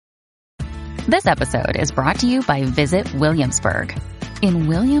This episode is brought to you by Visit Williamsburg. In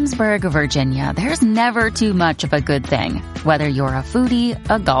Williamsburg, Virginia, there's never too much of a good thing. Whether you're a foodie,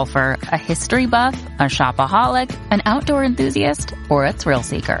 a golfer, a history buff, a shopaholic, an outdoor enthusiast, or a thrill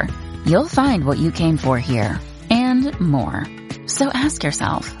seeker, you'll find what you came for here and more. So ask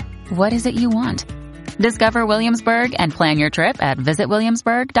yourself, what is it you want? Discover Williamsburg and plan your trip at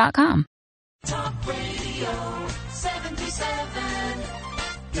visitwilliamsburg.com. Talk Radio 77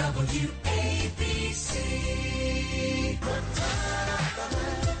 WABC.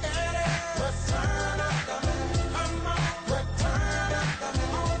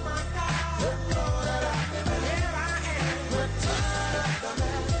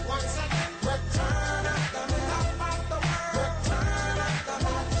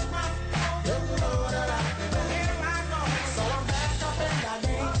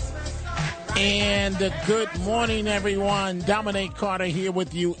 And good morning, everyone. Dominic Carter here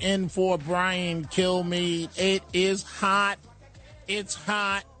with you in for Brian Kilmeade. It is hot. It's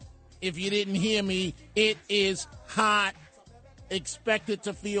hot. If you didn't hear me, it is hot. Expect it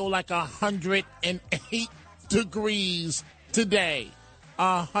to feel like 108 degrees today.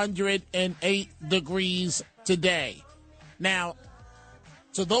 108 degrees today. Now,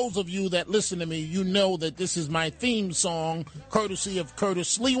 to those of you that listen to me, you know that this is my theme song, courtesy of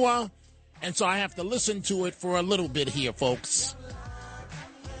Curtis Lewa. And so I have to listen to it for a little bit here, folks.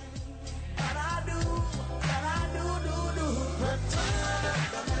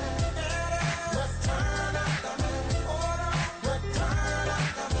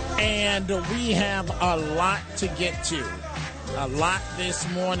 And we have a lot to get to. A lot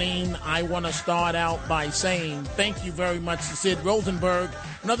this morning. I want to start out by saying thank you very much to Sid Rosenberg.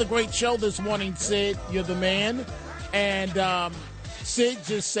 Another great show this morning, Sid. You're the man. And, Sid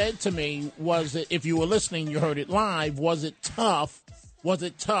just said to me, was it, if you were listening, you heard it live, was it tough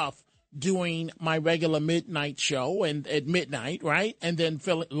doing my regular midnight show and at midnight, right? And then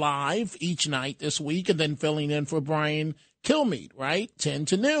fill it live each night this week and then filling in for Brian Kilmeade, right? 10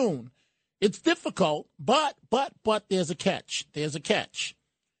 to noon. It's difficult, but there's a catch. There's a catch.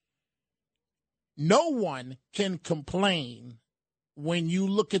 No one can complain when you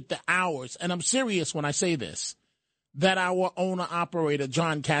look at the hours, and I'm serious when I say this, that our owner-operator,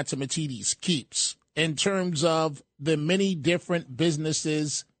 John Catsimatidis, keeps in terms of the many different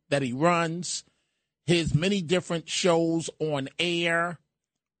businesses that he runs, his many different shows on air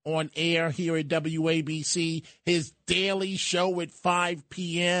here at WABC, his daily show at 5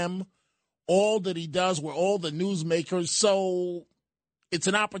 p.m., all that he does with all the newsmakers. So it's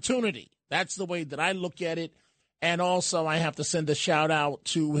an opportunity. That's the way that I look at it. And also, I have to send a shout-out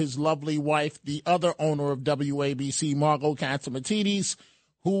to his lovely wife, the other owner of WABC, Margot Catsimatidis,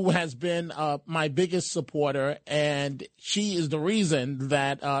 who has been my biggest supporter, and she is the reason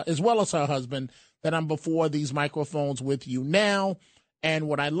that, as well as her husband, that I'm before these microphones with you now. And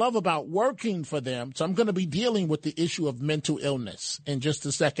what I love about working for them, so I'm going to be dealing with the issue of mental illness in just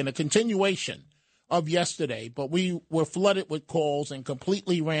a second, a continuation of yesterday, but we were flooded with calls and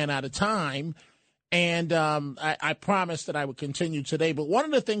completely ran out of time. And I promised that I would continue today. But one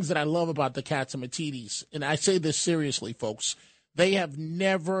of the things that I love about the Catsimatidis, and I say this seriously, folks, they have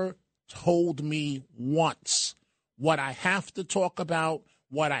never told me once what I have to talk about,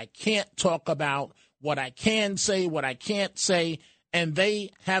 what I can't talk about, what I can say, what I can't say. And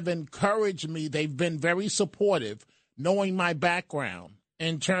they have encouraged me. They've been very supportive, knowing my background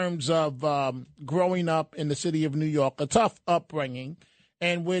in terms of growing up in the city of New York, a tough upbringing,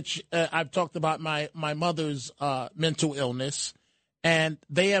 in which I've talked about my mother's mental illness, and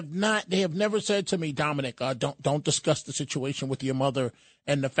they have never said to me, Dominic, don't discuss the situation with your mother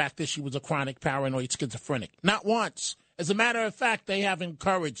and the fact that she was a chronic paranoid schizophrenic. Not once. As a matter of fact, they have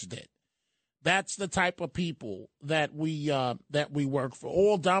encouraged it. That's the type of people that we work for.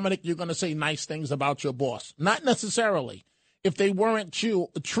 Oh, Dominic, you're going to say nice things about your boss. Not necessarily. If they weren't true,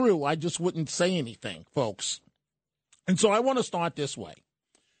 I just wouldn't say anything, folks. And so I want to start this way.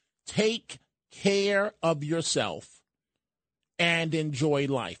 Take care of yourself and enjoy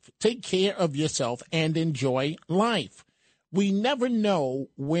life. Take care of yourself and enjoy life. We never know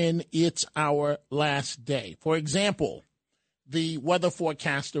when it's our last day. For example, the weather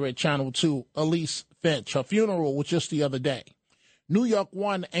forecaster at Channel 2, Elise Finch, her funeral was just the other day. New York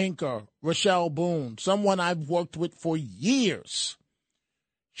One anchor Rochelle Boone, someone I've worked with for years,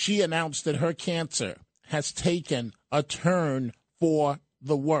 she announced that her cancer has taken a turn for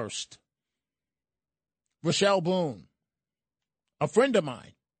the worst. Rochelle Boone, a friend of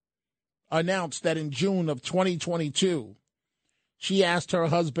mine, announced that in June of 2022, she asked her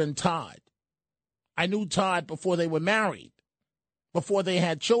husband, Todd. I knew Todd before they were married, before they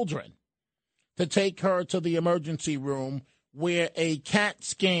had children. to take her to the emergency room where a CAT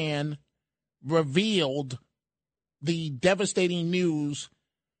scan revealed the devastating news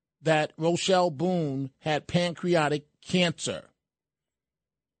that Rochelle Boone had pancreatic cancer.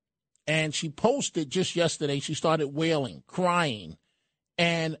 And she posted just yesterday, she started wailing, crying,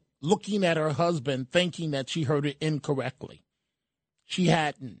 and looking at her husband, thinking that she heard it incorrectly. She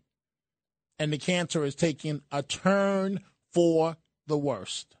hadn't. And the cancer is taking a turn for the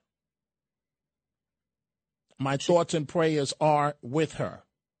worst. My thoughts and prayers are with her.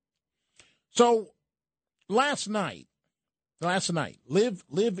 So last night,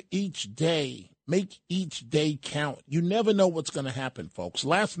 live each day, make each day count. You never know what's going to happen, folks.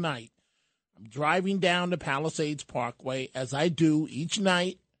 Last night, I'm driving down the Palisades Parkway, as I do each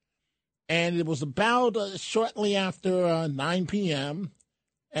night, and it was about shortly after 9 p.m.,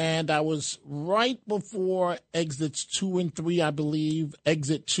 and I was right before exits 2 and 3, I believe.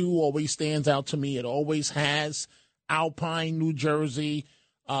 Exit 2 always stands out to me. It always has. Alpine, New Jersey.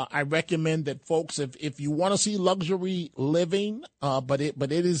 I recommend that, folks, if you want to see luxury living, but it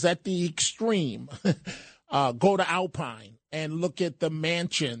is at the extreme, go to Alpine and look at the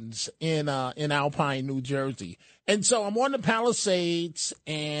mansions in Alpine, New Jersey. And so I'm on the Palisades,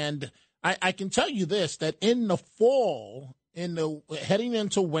 and I can tell you this, that in the fall, heading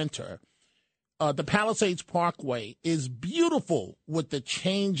into winter, the Palisades Parkway is beautiful with the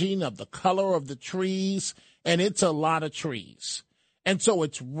changing of the color of the trees, and it's a lot of trees. And so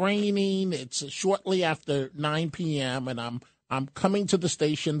it's raining. It's shortly after 9 p.m., and I'm coming to the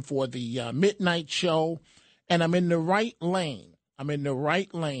station for the midnight show, and I'm in the right lane.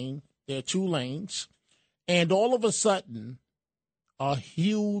 There are 2 lanes, and all of a sudden, a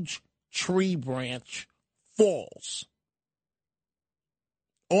huge tree branch falls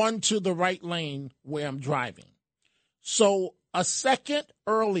onto the right lane where I'm driving. So a second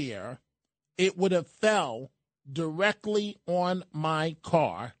earlier, it would have fell directly on my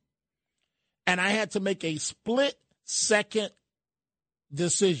car, and I had to make a split-second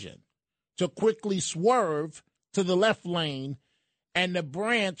decision to quickly swerve to the left lane, and the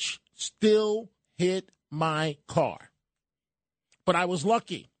branch still hit my car. But I was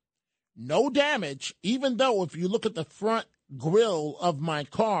lucky. No damage, even though if you look at the front grill of my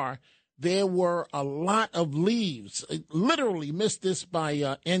car, there were a lot of leaves. It literally missed this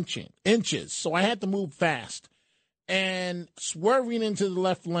by inches, so I had to move fast. And swerving into the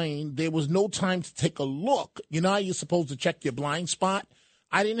left lane, there was no time to take a look. You know how you're supposed to check your blind spot?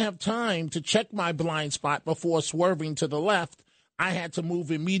 I didn't have time to check my blind spot before swerving to the left. I had to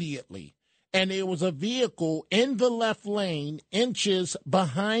move immediately. And there was a vehicle in the left lane inches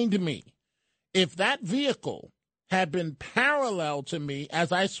behind me. If that vehicle had been parallel to me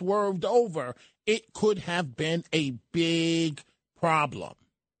as I swerved over, it could have been a big problem.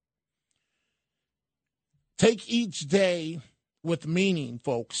 Take each day with meaning,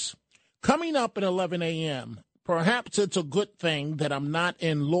 folks. Coming up at 11 a.m., perhaps it's a good thing that I'm not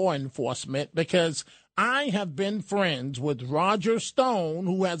in law enforcement, because I have been friends with Roger Stone,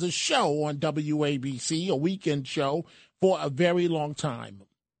 who has a show on WABC, a weekend show, for a very long time.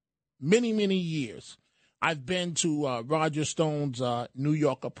 Many, many years. I've been to Roger Stone's New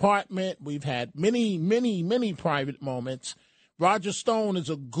York apartment. We've had many, many, many private moments. Roger Stone is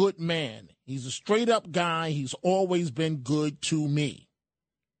a good man. He's a straight-up guy. He's always been good to me.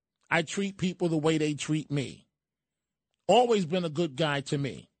 I treat people the way they treat me. Always been a good guy to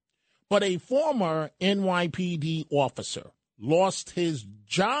me. But a former NYPD officer lost his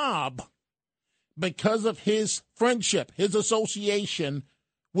job because of his friendship, his association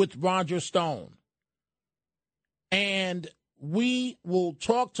with Roger Stone. And we will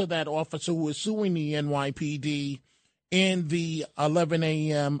talk to that officer who is suing the NYPD in the 11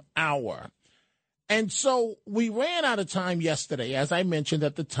 a.m. hour. And so we ran out of time yesterday, as I mentioned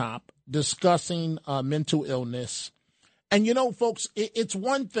at the top, discussing mental illness. And, you know, folks, it's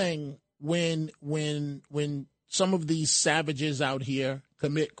one thing when some of these savages out here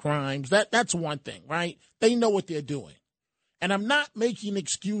commit crimes. That's one thing, right? They know what they're doing. And I'm not making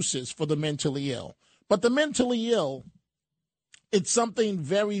excuses for the mentally ill. But the mentally ill, it's something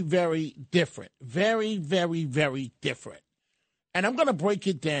very, very different. Very, very, very different. And I'm going to break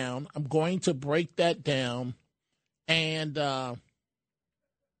it down. I'm going to break that down and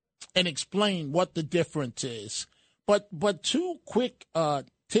explain what the difference is. But 2 quick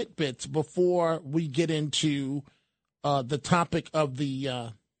tidbits before we get into the topic of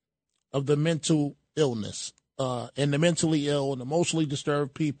the mental illness and the mentally ill and emotionally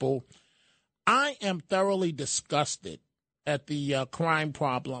disturbed people. I am thoroughly disgusted at the crime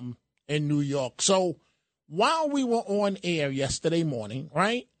problem in New York. So while we were on air yesterday morning,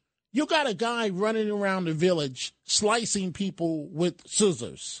 right, You got a guy running around the village slicing people with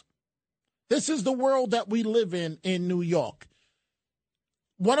scissors. This is the world that we live in New York.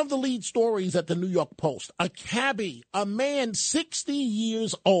 One of the lead stories at the New York Post, a cabbie, a man 60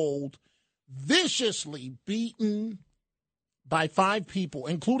 years old, viciously beaten by 5 people,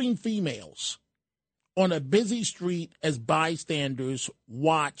 including females, on a busy street as bystanders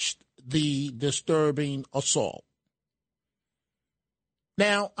watched the disturbing assault.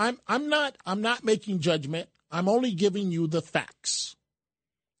 Now, I'm not making judgment. I'm only giving you the facts.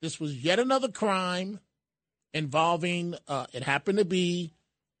 This was yet another crime involving, it happened to be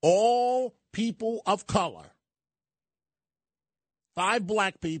all people of color. 5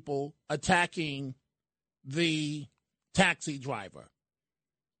 black people attacking the taxi driver.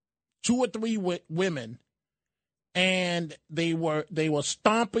 2 or 3 women, and they were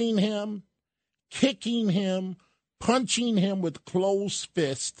stomping him, kicking him, punching him with closed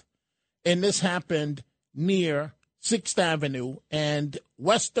fists, and this happened near 6th Avenue and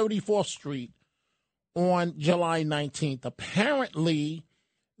West 34th Street on July 19th. Apparently,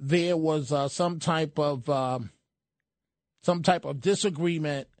 there was some type of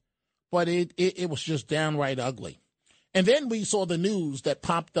disagreement, but it was just downright ugly. And then we saw the news that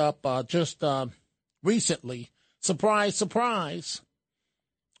popped up just recently. Surprise, surprise.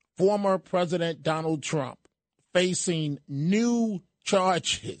 Former President Donald Trump facing new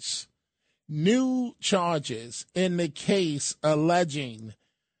charges in the case alleging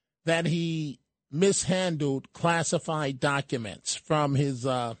that he mishandled classified documents from his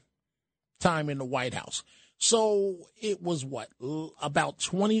time in the White House. So it was about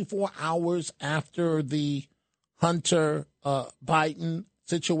 24 hours after the Hunter Biden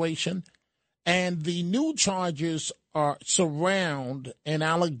situation, and the new charges surround an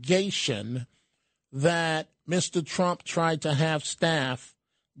allegation that Mr. Trump tried to have staff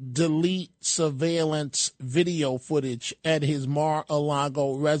delete surveillance video footage at his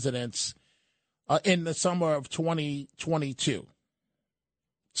Mar-a-Lago residence in the summer of 2022.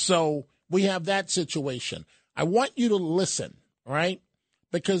 So we have that situation. I want you to listen, right?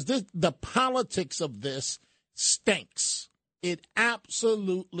 Because the politics of this stinks. It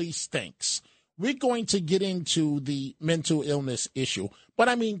absolutely stinks. We're going to get into the mental illness issue. But,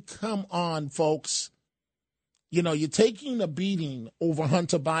 I mean, come on, folks. You know, you're taking a beating over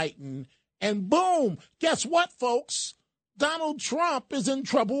Hunter Biden, and boom, guess what, folks? Donald Trump is in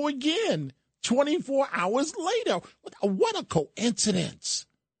trouble again 24 hours later. What a coincidence.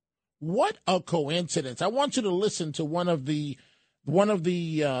 What a coincidence. I want you to listen to one of the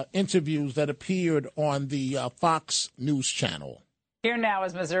interviews that appeared on the Fox News channel. Here now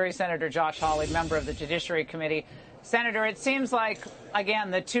is Missouri Senator Josh Hawley, member of the Judiciary Committee. Senator, it seems like,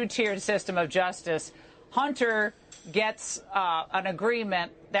 again, the 2-tiered system of justice. Hunter gets an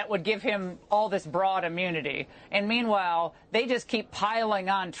agreement that would give him all this broad immunity. And meanwhile, they just keep piling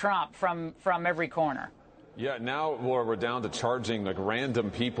on Trump from every corner. Yeah, now we're down to charging like random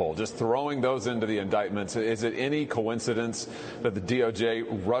people, just throwing those into the indictments. Is it any coincidence that the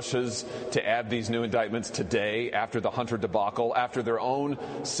DOJ rushes to add these new indictments today after the Hunter debacle, after their own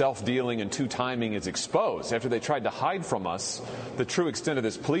self-dealing and two-timing is exposed, after they tried to hide from us the true extent of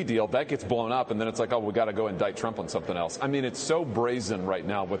this plea deal? That gets blown up, and then it's like, oh, we got to go indict Trump on something else. I mean, it's so brazen right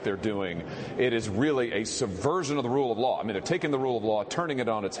now what they're doing. It is really a subversion of the rule of law. I mean, they're taking the rule of law, turning it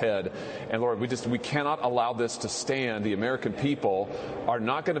on its head, and Lord, we cannot allow this to stand. The American people are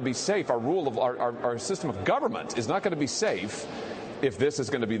not going to be safe. Our system of government is not going to be safe if this is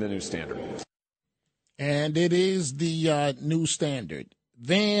going to be the new standard. And it is the new standard.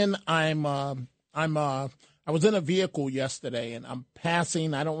 Then I was in a vehicle yesterday, and I'm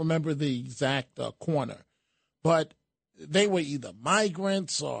passing. I don't remember the exact corner, but they were either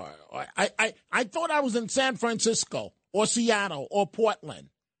migrants or I thought I was in San Francisco or Seattle or Portland.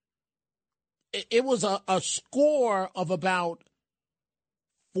 It was a score of about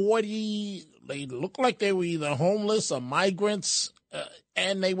 40. They looked like they were either homeless or migrants,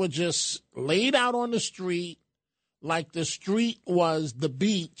 and they were just laid out on the street like the street was the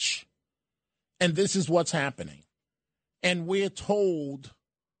beach, and this is what's happening. And we're told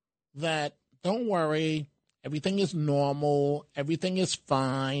that, don't worry, everything is normal, everything is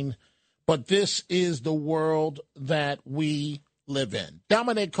fine, but this is the world that we live in.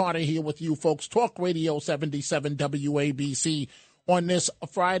 Dominic Carter here with you, folks. Talk Radio 77 WABC on this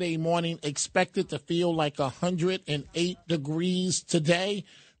Friday morning. Expected to feel like 108 degrees today.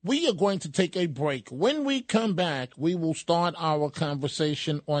 We are going to take a break. When we come back, we will start our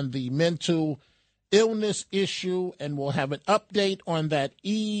conversation on the mental illness issue, and we'll have an update on that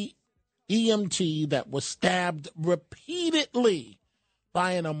EMT that was stabbed repeatedly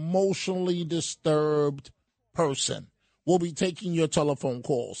by an emotionally disturbed person. We'll be taking your telephone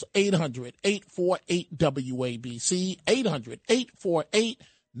calls. 800-848-WABC,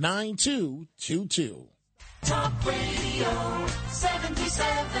 800-848-9222. Talk Radio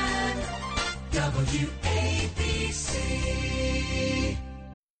 77 WABC.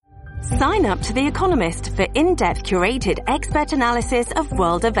 Sign up to The Economist for in-depth curated expert analysis of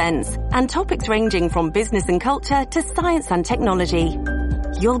world events and topics ranging from business and culture to science and technology.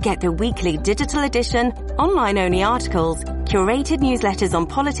 You'll get the weekly digital edition, online-only articles, curated newsletters on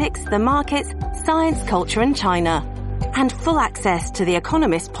politics, the markets, science, culture and China, and full access to The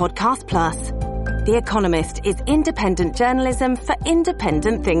Economist Podcast Plus. The Economist is independent journalism for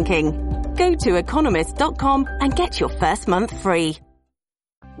independent thinking. Go to economist.com and get your first month free.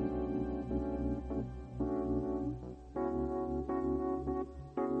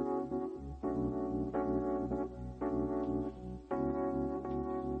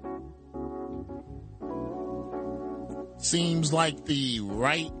 Seems like the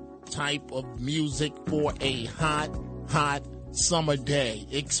right type of music for a hot, hot summer day.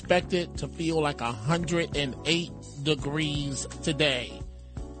 Expect it to feel like 108 degrees today.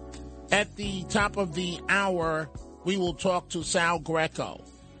 At the top of the hour, we will talk to Sal Greco.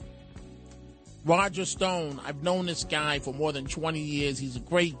 Roger Stone, I've known this guy for more than 20 years. He's a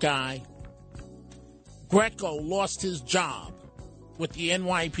great guy. Greco lost his job with the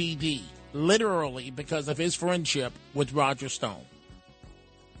NYPD, literally because of his friendship with Roger Stone.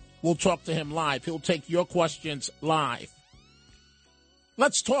 We'll talk to him live. He'll take your questions live.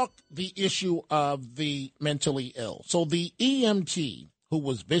 Let's talk the issue of the mentally ill. So the EMT who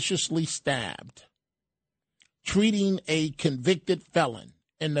was viciously stabbed, treating a convicted felon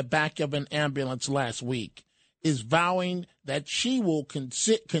in the back of an ambulance last week, is vowing that she will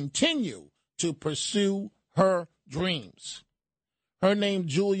continue to pursue her dreams. Her name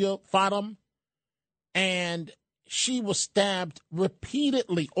Julia Fatum, and she was stabbed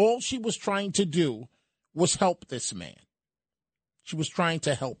repeatedly. All she was trying to do was help this man. She was trying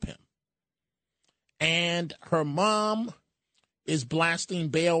to help him. And her mom is blasting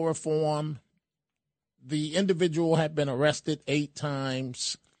bail reform. The individual had been arrested 8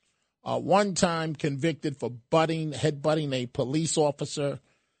 times, one time convicted for headbutting a police officer.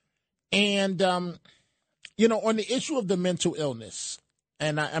 And, on the issue of the mental illness,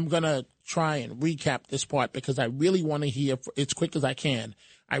 and I'm going to try and recap this part because I really want to hear, as quick as I can,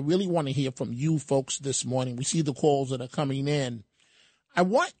 I really want to hear from you folks this morning. We see the calls that are coming in. I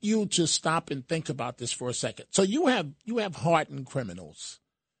want you to stop and think about this for a second. So you have hardened criminals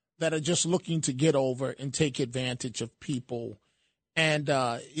that are just looking to get over and take advantage of people. And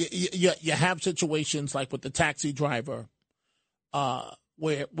you have situations like with the taxi driver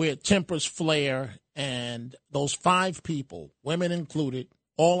where tempers flare and those 5 people, women included,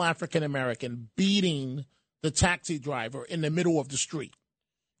 all African-American, beating the taxi driver in the middle of the street.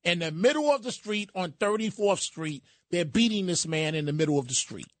 In the middle of the street on 34th Street, they're beating this man in the middle of the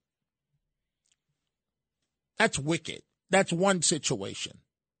street. That's wicked. That's one situation.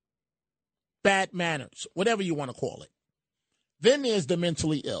 Bad manners, whatever you want to call it. Then there's the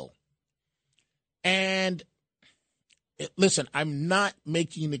mentally ill. And listen, I'm not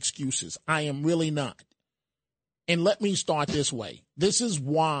making excuses. I am really not. And let me start this way. This is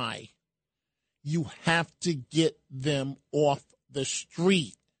why you have to get them off the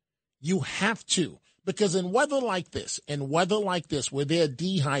street. You have to. Because in weather like this, where they're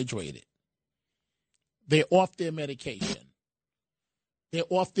dehydrated, they're off their medication.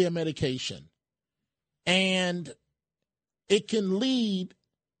 And it can lead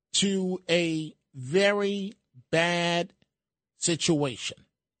to a very bad situation.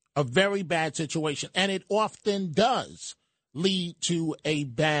 And it often does lead to a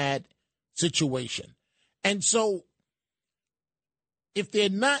bad situation. And so if they're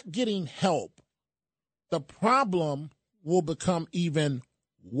not getting help, the problem will become even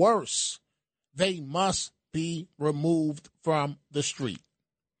worse. They must be removed from the street.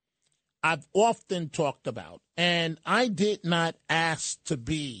 I've often talked about, and I did not ask to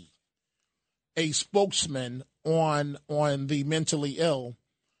be a spokesman on the mentally ill,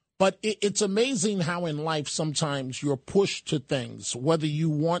 but it's amazing how in life sometimes you're pushed to things, whether you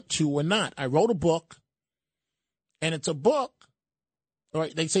want to or not. I wrote a book, and it's a book. All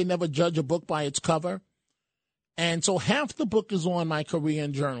right, they say never judge a book by its cover. And so half the book is on my career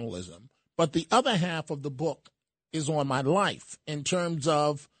in journalism, but the other half of the book is on my life in terms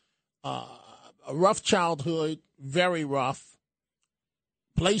of a rough childhood, very rough,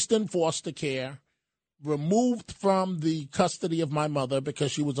 placed in foster care, removed from the custody of my mother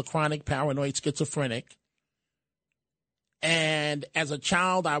because she was a chronic paranoid schizophrenic, And as a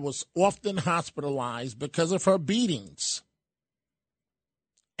child, I was often hospitalized because of her beatings.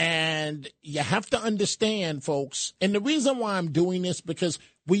 And you have to understand, folks, and the reason why I'm doing this, because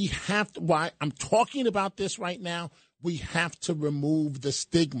why I'm talking about this right now, we have to remove the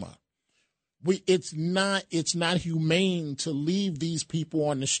stigma. It's not humane to leave these people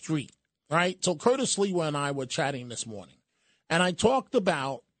on the street, right? So Curtis Lewa and I were chatting this morning, and I talked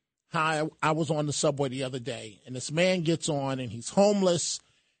about how I was on the subway the other day, and this man gets on, and he's homeless,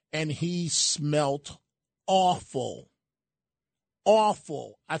 and he smelt awful.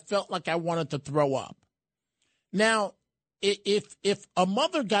 Awful. I felt like I wanted to throw up. Now, if a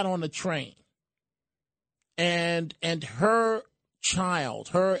mother got on a train and her child,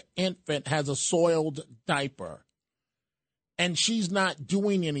 her infant has a soiled diaper and she's not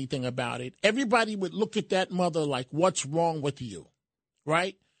doing anything about it, everybody would look at that mother like, what's wrong with you,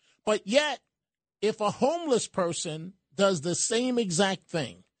 right? But yet, if a homeless person does the same exact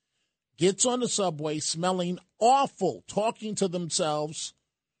thing, gets on the subway smelling awful, talking to themselves,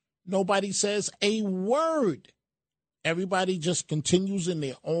 nobody says a word. Everybody just continues in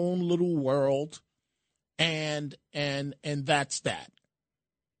their own little world, and that's that.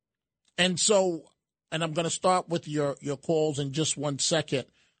 And so, and I'm going to start with your calls in just 1 second.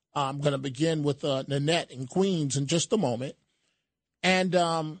 I'm going to begin with Nanette in Queens in just a moment. And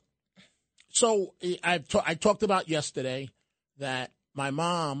so I talked about yesterday that my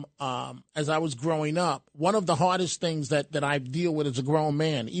mom, as I was growing up, one of the hardest things that I deal with as a grown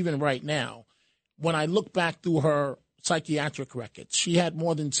man, even right now, when I look back through her psychiatric records, she had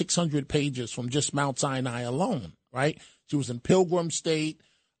more than 600 pages from just Mount Sinai alone, right? She was in Pilgrim State,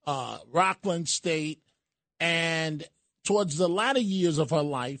 Rockland State, and towards the latter years of her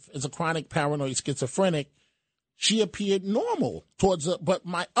life as a chronic paranoid schizophrenic, she appeared normal but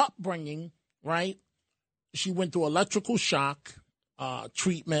my upbringing, right? She went through electrical shock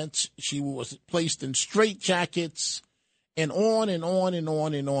treatments. She was placed in straitjackets, and on and on and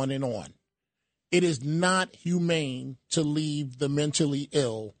on and on and on. It is not humane to leave the mentally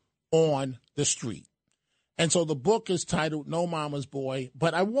ill on the street. And so the book is titled No Mama's Boy,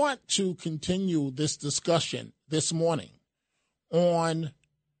 but I want to continue this discussion this morning on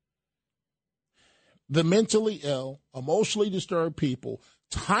the mentally ill, emotionally disturbed people,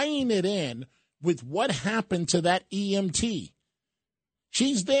 tying it in with what happened to that EMT.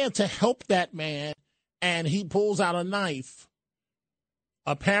 She's there to help that man, and he pulls out a knife.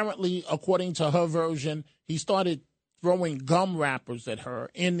 Apparently, according to her version, he started throwing gum wrappers at her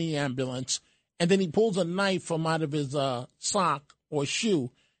in the ambulance, and then he pulls a knife from out of his sock or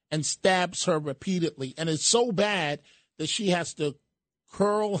shoe and stabs her repeatedly. And it's so bad that she has to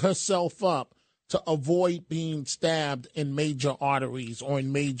curl herself up to avoid being stabbed in major arteries or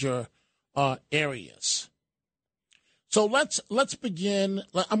in major areas. So let's begin.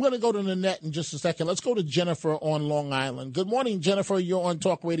 I'm going to go to Nanette in just a second. Let's go to Jennifer on Long Island. Good morning, Jennifer. You're on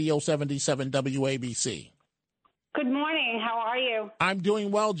Talk Radio 77 WABC. Good morning. How are you? I'm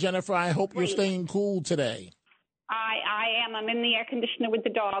doing well, Jennifer. I hope you're staying cool today. I am. I'm in the air conditioner with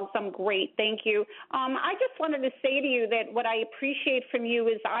the dogs. I'm great. Thank you. I just wanted to say to you that what I appreciate from you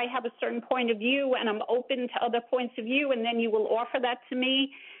is I have a certain point of view, and I'm open to other points of view, and then you will offer that to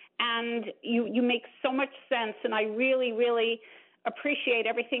me. And you make so much sense, and I really, really appreciate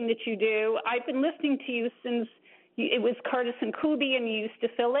everything that you do. I've been listening to you since it was Curtis and Kilmeade, and you used to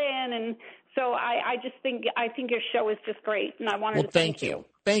fill in, and so I think your show is just great, and I wanted to thank you.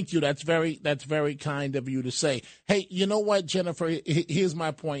 Thank you. That's very kind of you to say. Hey, you know what, Jennifer? Here's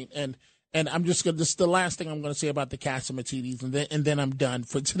my point, and I'm just going. This is the last thing I'm going to say about the Catsimatidis, and then I'm done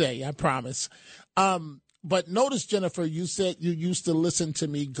for today. I promise. But notice, Jennifer, you said you used to listen to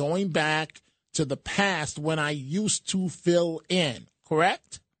me going back to the past when I used to fill in,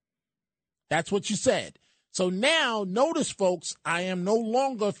 correct? That's what you said. So now, notice, folks, I am no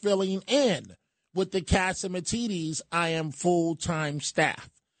longer filling in with the Catsimatidis. I am full-time staff.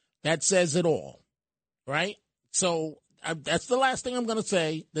 That says it all, right? So that's the last thing I'm going to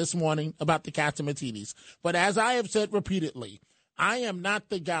say this morning about the Catsimatidis. But as I have said repeatedly, I am not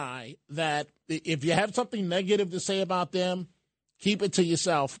the guy that if you have something negative to say about them, keep it to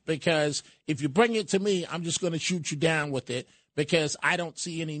yourself, because if you bring it to me, I'm just going to shoot you down with it because I don't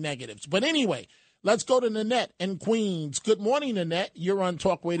see any negatives. But anyway, let's go to Nanette in Queens. Good morning, Nanette. You're on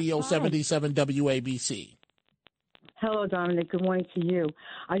Talk Radio 77 WABC. Hello, Dominic. Good morning to you.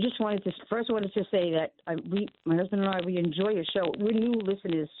 I just wanted to say that my husband and I, we enjoy your show. We're new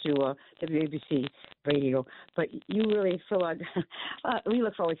listeners to WABC radio, but you really feel like we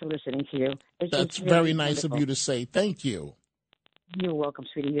look forward to listening to you. That's very nice of you to say. Thank you. You're welcome,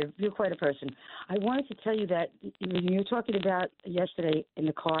 sweetie. You're quite a person. I wanted to tell you that when you were talking about yesterday in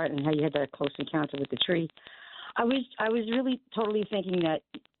the car and how you had that close encounter with the tree, I was really totally thinking that,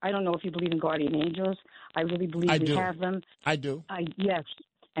 I don't know if you believe in guardian angels. I really believe we have them. I do. Yes.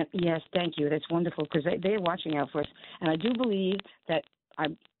 Yes, thank you. That's wonderful because they're watching out for us. And I do believe that I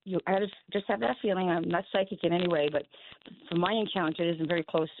just have that feeling. I'm not psychic in any way, but from my encounters and very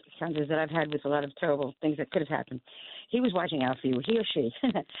close encounters that I've had with a lot of terrible things that could have happened, he was watching out for you, he or she.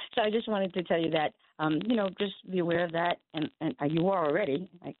 So I just wanted to tell you that, just be aware of that, and you are already.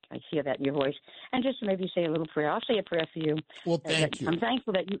 I hear that in your voice. And just maybe say a little prayer. I'll say a prayer for you. Well, thank you. I'm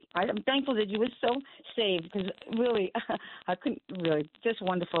thankful that you were so saved because really, I couldn't really, just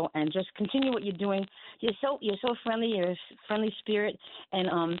wonderful, and just continue what you're doing. You're so friendly. You're a friendly spirit,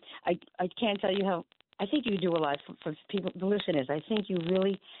 and I can't tell you how. I think you do a lot for people, the listeners. I think you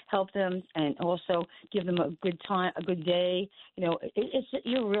really help them and also give them a good time, a good day.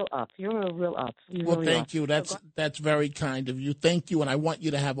 You're real up. You're a real up. Well, thank you. That's very kind of you. Thank you, and I want you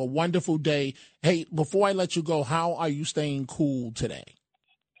to have a wonderful day. Hey, before I let you go, how are you staying cool today?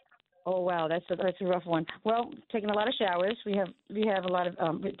 Oh wow, that's a rough one. Well, taking a lot of showers. We have a lot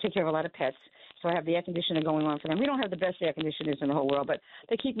of we take care of a lot of pets. So I have the air conditioner going on for them. We don't have the best air conditioners in the whole world, but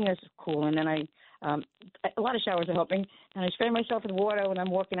they're keeping us cool. And then a lot of showers are helping. And I spray myself with water when I'm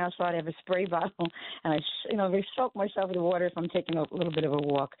walking outside. I have a spray bottle, and I soak myself with water if I'm taking a little bit of a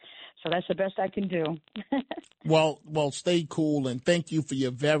walk. So that's the best I can do. Well, stay cool, and thank you for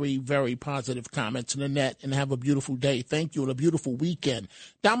your very, very positive comments, Nanette, and have a beautiful day. Thank you, and a beautiful weekend.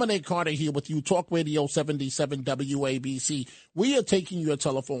 Dominic Carter here with you, Talk Radio 77 WABC. We are taking your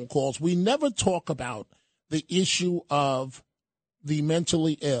telephone calls. We never talk about the issue of the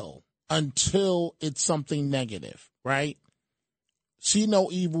mentally ill until it's something negative, right? See no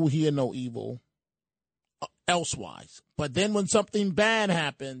evil, hear no evil, elsewise. But then when something bad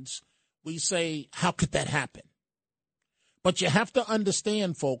happens, we say, how could that happen? But you have to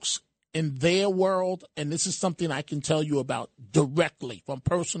understand, folks, in their world, and this is something I can tell you about directly from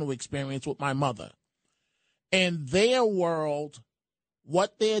personal experience with my mother. In their world,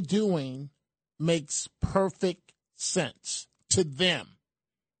 what they're doing makes perfect sense to them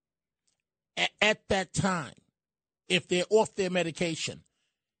at that time. If they're off their medication,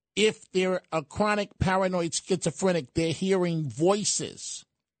 if they're a chronic paranoid schizophrenic, they're hearing voices.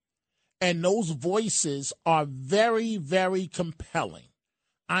 And those voices are very, very compelling.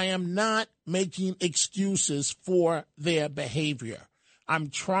 I am not making excuses for their behavior. I'm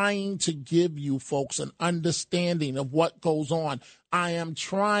trying to give you folks an understanding of what goes on. I am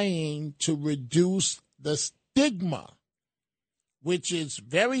trying to reduce the stigma, which is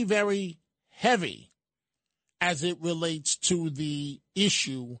very, very heavy as it relates to the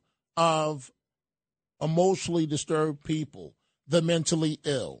issue of emotionally disturbed people, the mentally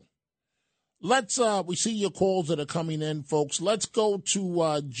ill. We see your calls that are coming in, folks. Let's go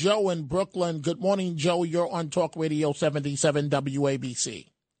to Joe in Brooklyn. Good morning, Joe. You're on Talk Radio 77 WABC.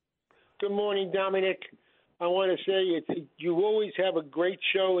 Good morning, Dominic. I want to say you always have a great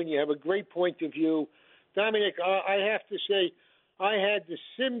show and you have a great point of view. Dominic, I have to say I had the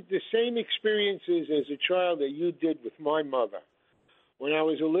same experiences as a child that you did with my mother. When I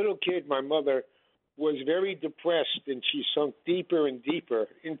was a little kid, my mother was very depressed, and she sunk deeper and deeper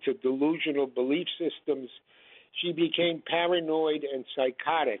into delusional belief systems. She became paranoid and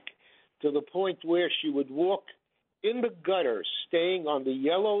psychotic to the point where she would walk in the gutter, staying on the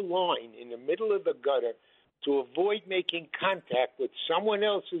yellow line in the middle of the gutter to avoid making contact with someone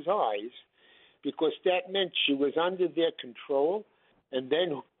else's eyes, because that meant she was under their control, and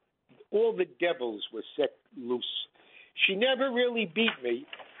then all the devils were set loose. She never really beat me.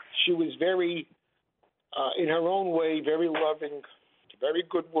 She was very in her own way, very loving, very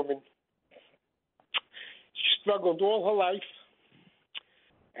good woman. She struggled all her life.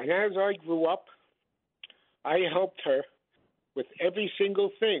 And as I grew up, I helped her with every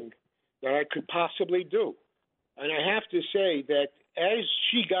single thing that I could possibly do. And I have to say that as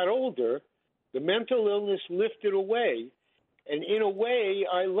she got older, the mental illness lifted away. And in a way,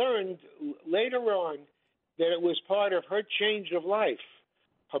 I learned later on that it was part of her change of life.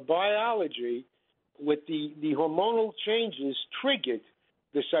 Her biology, with the hormonal changes, triggered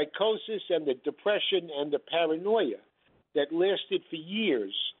the psychosis and the depression and the paranoia that lasted for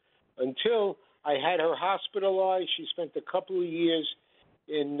years until I had her hospitalized. She spent a couple of years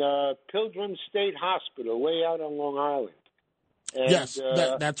in Pilgrim State Hospital, way out on Long Island. And, yes,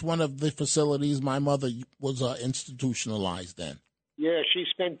 that's one of the facilities my mother was institutionalized in. Yeah, she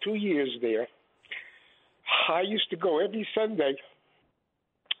spent 2 years there. I used to go every Sunday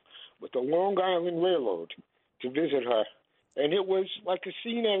with the Long Island Railroad to visit her and it was like a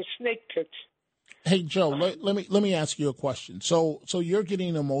scene out of Snake Pit. Hey, Joe, let me ask you a question. So you're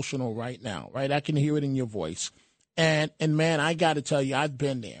getting emotional right now, right? I can hear it in your voice. And man, I got to tell you, I've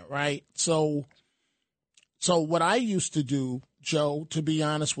been there, right? So what I used to do, Joe, to be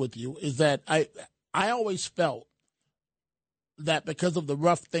honest with you, is that I always felt that because of the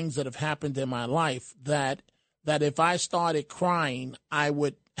rough things that have happened in my life, that if I started crying, I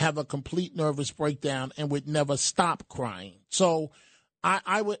would have a complete nervous breakdown and would never stop crying. So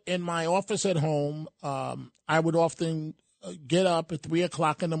I would, in my office at home, I would often get up at 3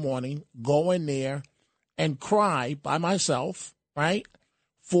 o'clock in the morning, go in there and cry by myself, right,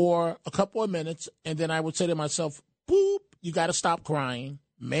 for a couple of minutes. And then I would say to myself, boop, you got to stop crying,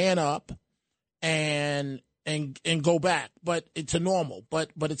 man up, and go back, but to normal.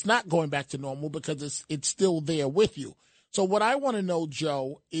 But it's not going back to normal because it's still there with you. So what I want to know,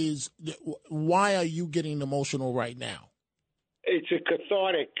 Joe, is why are you getting emotional right now? It's a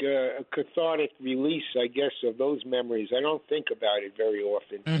cathartic release, I guess, of those memories. I don't think about it very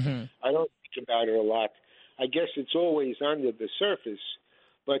often. Mm-hmm. I don't think about it a lot. I guess it's always under the surface,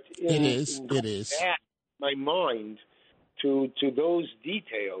 but it is. My mind to those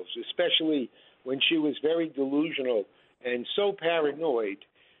details, especially when she was very delusional and so paranoid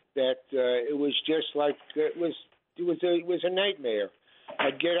that it was just like it was a nightmare.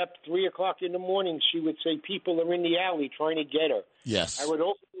 I'd get up 3 o'clock in the morning. She would say people are in the alley trying to get her. Yes. I would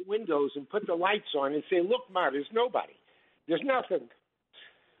open the windows and put the lights on and say, "Look, Ma, there's nobody. There's nothing."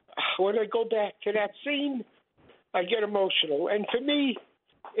 When I go back to that scene, I get emotional. And for me,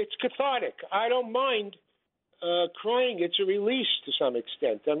 it's cathartic. I don't mind crying. It's a release to some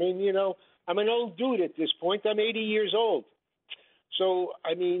extent. I mean, I'm an old dude at this point. I'm 80 years old. So,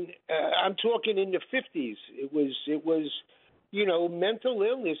 I mean, I'm talking in the 50s. It was, mental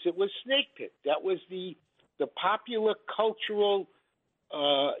illness. It was Snake Pit. That was the popular cultural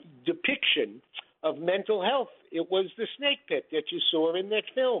depiction of mental health. It was the Snake Pit that you saw in that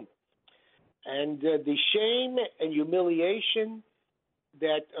film. And the shame and humiliation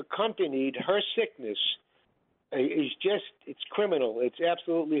that accompanied her sickness is just, it's criminal. It's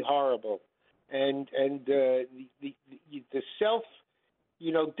absolutely horrible. And the self,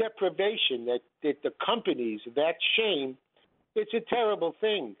 deprivation that accompanies that shame, it's a terrible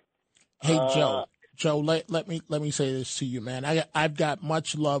thing. Hey, Joe, let me say this to you, man. I've got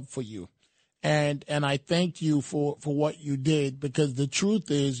much love for you. And I thank you for what you did, because the truth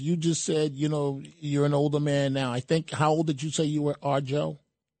is, you just said, you're an older man now. I think, how old did you say you are, Joe?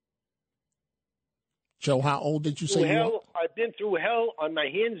 Joe, how old did you say you are? I've been through hell on my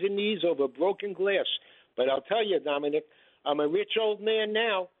hands and knees over broken glass. But I'll tell you, Dominic, I'm a rich old man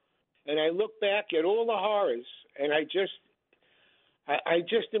now, and I look back at all the horrors, and I just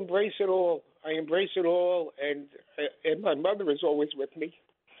embrace it all. I embrace it all, and my mother is always with me.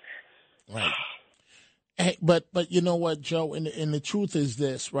 Right. Hey, but you know what, Joe, and the truth is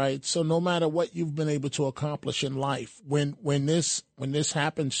this, right? So no matter what you've been able to accomplish in life, when this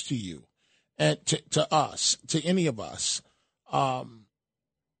happens to you, and to us, to any of us,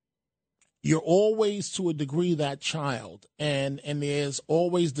 you're always, to a degree, that child, and there's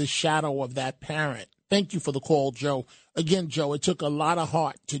always the shadow of that parent. Thank you for the call, Joe. Again, Joe, it took a lot of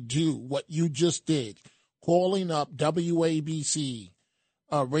heart to do what you just did, calling up WABC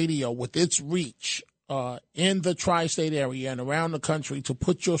radio with its reach in the tri-state area and around the country to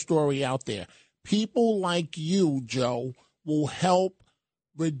put your story out there. People like you, Joe, will help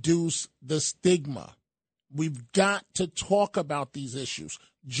reduce the stigma. We've got to talk about these issues.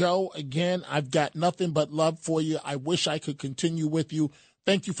 Joe, again, I've got nothing but love for you. I wish I could continue with you.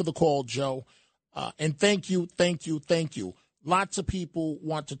 Thank you for the call, Joe. And thank you. Lots of people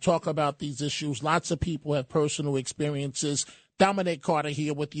want to talk about these issues. Lots of people have personal experiences. Dominic Carter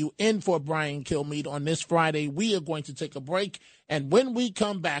here with you, in for Brian Kilmeade on this Friday. We are going to take a break, and when we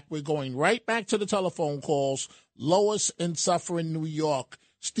come back, we're going right back to the telephone calls. Lois in Suffern, New York,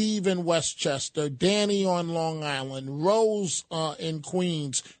 Steve in Westchester, Danny on Long Island, Rose in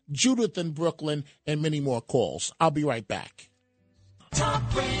Queens, Judith in Brooklyn, and many more calls. I'll be right back. Talk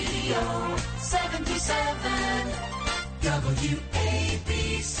Radio 77 WABC.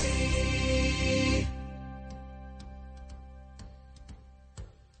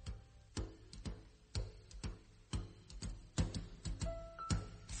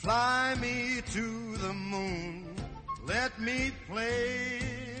 Fly me to the moon, let me play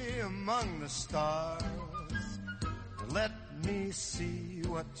among the stars, let me see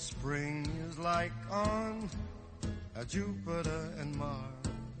what spring is like on Jupiter and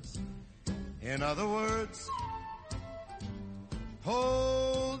Mars. In other words,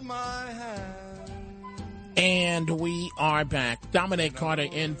 hold my hand. And we are back. Dominic Carter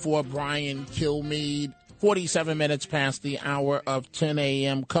in for Brian Kilmeade. 47 minutes past the hour of 10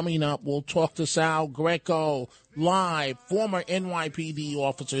 a.m. Coming up, we'll talk to Sal Greco live, former NYPD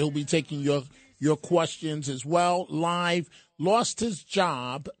officer. He'll be taking your questions as well live. Lost his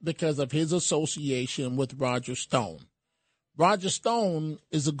job because of his association with Roger Stone. Roger Stone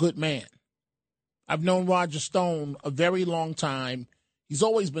is a good man. I've known Roger Stone a very long time. He's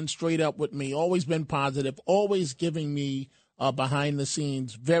always been straight up with me, always been positive, always giving me behind the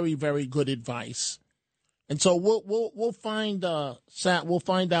scenes very, very good advice. And so we'll find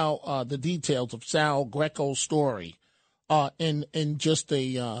out the details of Sal Greco's story in just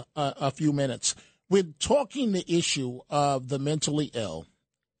a few minutes. We're talking the issue of the mentally ill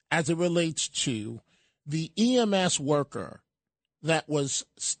as it relates to the EMS worker that was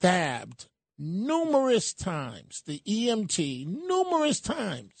stabbed numerous times, the EMT, numerous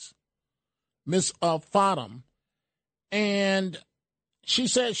times, Miss Fadam, and she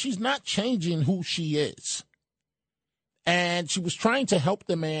said she's not changing who she is. And she was trying to help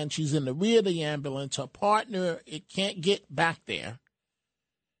the man. She's in the rear of the ambulance. Her partner, it can't get back there.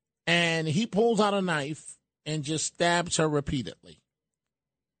 And he pulls out a knife and just stabs her repeatedly.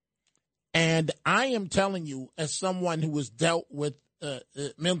 And I am telling you, as someone who has dealt with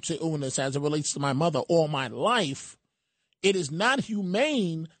mental illness as it relates to my mother all my life, it is not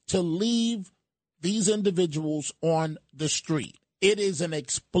humane to leave these individuals on the street. It is an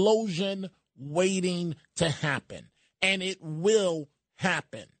explosion waiting to happen, and it will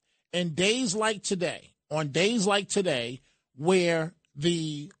happen. And days like today, on days like today, where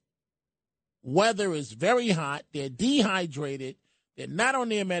the weather is very hot, they're dehydrated, they're not on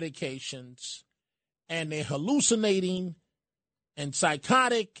their medications, and they're hallucinating and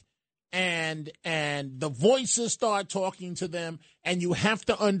psychotic, and the voices start talking to them, and you have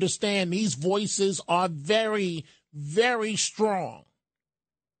to understand these voices are very, very strong,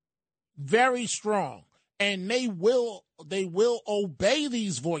 and they will obey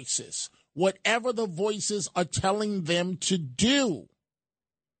these voices, whatever the voices are telling them to do.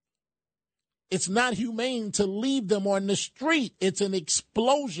 It's not humane to leave them on the street. It's an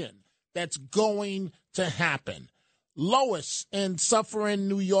explosion that's going to happen. Lois in Suffering,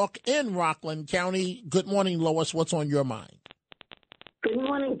 New York, in Rockland County. Good morning, Lois. What's on your mind? Good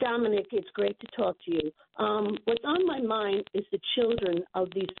morning, Dominic. It's great to talk to you. What's on my mind is the children of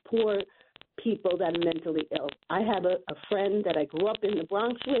these poor people that are mentally ill. I have a friend that I grew up in the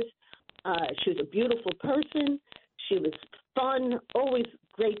Bronx with. She was a beautiful person. She was fun, always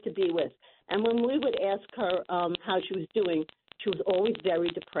great to be with. And when we would ask her how she was doing, she was always very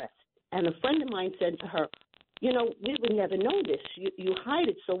depressed. And a friend of mine said to her, you know, we would never know this. You hide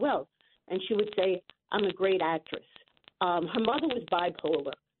it so well. And she would say, I'm a great actress. Her mother was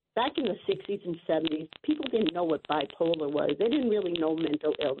bipolar. Back in the 60s and 70s, people didn't know what bipolar was. They didn't really know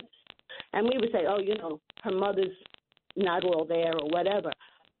mental illness. And we would say, oh, you know, her mother's not all there or whatever.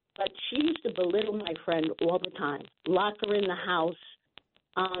 But she used to belittle my friend all the time, lock her in the house.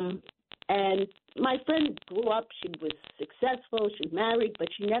 And my friend grew up. She was successful. She was married, but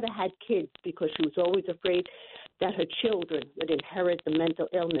she never had kids because she was always afraid that her children would inherit the mental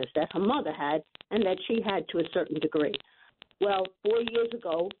illness that her mother had and that she had to a certain degree. Well, 4 years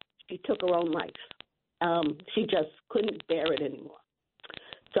ago, she took her own life. She just couldn't bear it anymore.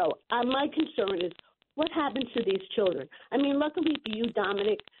 So my concern is what happens to these children? I mean, luckily for you,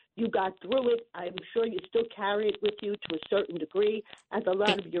 Dominic, you got through it. I'm sure you still carry it with you to a certain degree, as a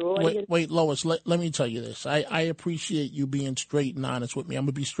lot of your audience. Wait, Lois, let me tell you this. I appreciate you being straight and honest with me. I'm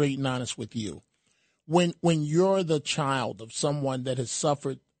going to be straight and honest with you. When you're the child of someone that has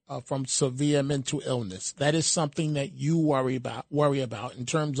suffered from severe mental illness, that is something that you worry about in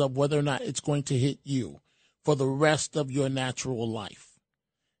terms of whether or not it's going to hit you for the rest of your natural life.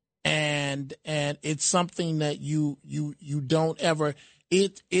 And it's something that you don't ever.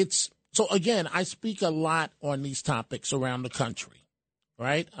 It's so again, I speak a lot on these topics around the country,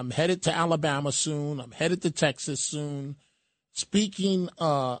 right? I'm headed to Alabama soon. I'm headed to Texas soon. Speaking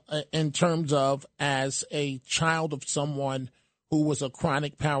in terms of as a child of someone who was a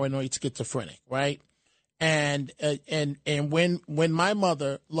chronic paranoid schizophrenic, right? And when my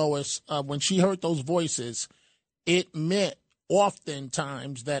mother, Lois, when she heard those voices, it meant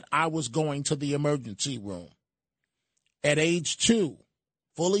oftentimes that I was going to the emergency room. At age 2,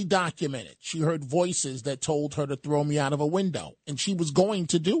 fully documented, she heard voices that told her to throw me out of a window, and she was going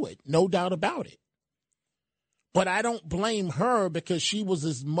to do it, no doubt about it. But I don't blame her because she was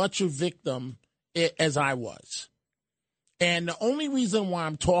as much a victim as I was. And the only reason why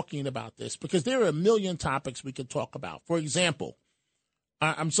I'm talking about this, because there are a million topics we could talk about. For example,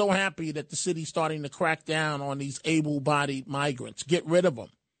 I'm so happy that the city's starting to crack down on these able-bodied migrants. Get rid of them.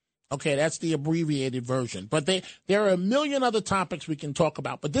 Okay, that's the abbreviated version. But there are a million other topics we can talk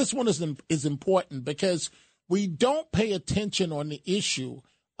about. But this one is important because we don't pay attention on the issue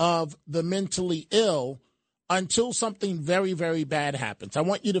of the mentally ill until something very, very bad happens. I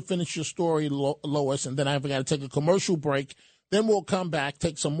want you to finish your story, Lois, and then I've got to take a commercial break. Then we'll come back,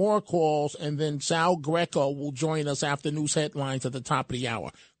 take some more calls, and then Sal Greco will join us after news headlines at the top of the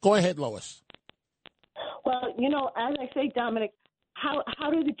hour. Go ahead, Lois. Well, as I say, Dominic, how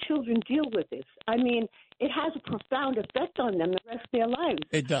do the children deal with this? I mean, it has a profound effect on them the rest of their lives.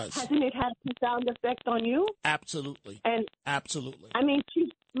 It does. Hasn't it had a profound effect on you? Absolutely. And absolutely. I mean,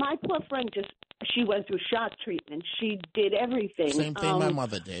 my poor friend she went through shock treatment. She did everything. Same thing my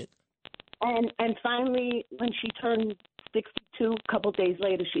mother did. And finally, when she turned 62, a couple days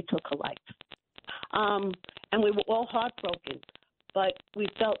later, she took her life. And we were all heartbroken, but we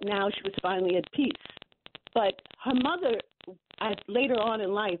felt now she was finally at peace. But her mother, later on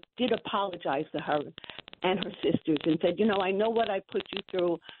in life, did apologize to her and her sisters and said, I know what I put you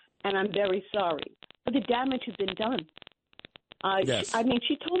through, and I'm very sorry. But the damage had been done. Yes.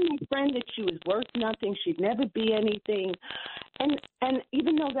 She told my friend that she was worth nothing, she'd never be anything. And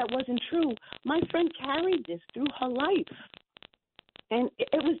even though that wasn't true, my friend carried this through her life. And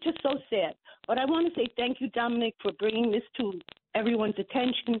it was just so sad. But I want to say thank you, Dominic, for bringing this to everyone's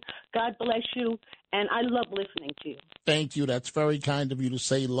attention. God bless you. And I love listening to you. Thank you. That's very kind of you to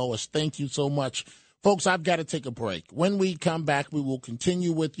say, Lois. Thank you so much. Folks, I've got to take a break. When we come back, we will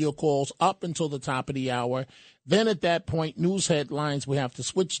continue with your calls up until the top of the hour. Then at that point, news headlines, we have to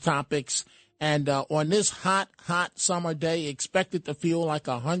switch topics. And on this hot, hot summer day, expect it to feel like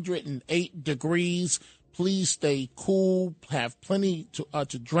 108 degrees. Please stay cool. Have plenty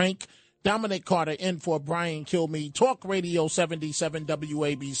to drink. Dominic Carter in for Brian Kilmeade. Talk Radio 77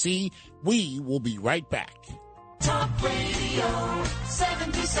 WABC. We will be right back. Talk Radio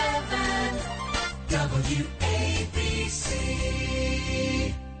 77 WABC.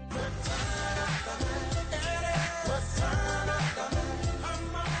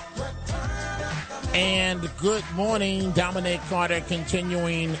 And good morning, Dominic Carter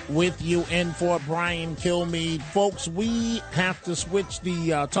continuing with you in for Brian Kilmeade. Folks, we have to switch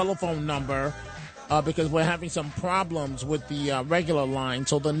the telephone number because we're having some problems with the regular line.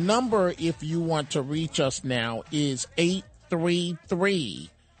 So the number, if you want to reach us now, is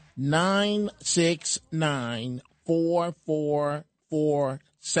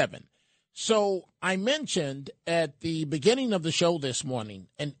 833-969-4447. So I mentioned at the beginning of the show this morning,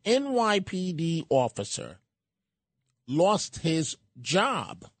 an NYPD officer lost his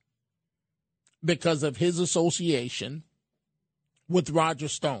job because of his association with Roger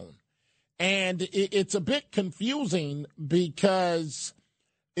Stone. And it's a bit confusing because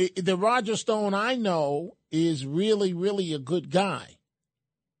the Roger Stone I know is really, really a good guy.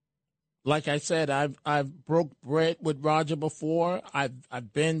 Like I said, I've broke bread with Roger before.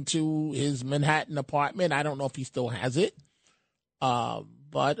 I've been to his Manhattan apartment. I don't know if he still has it,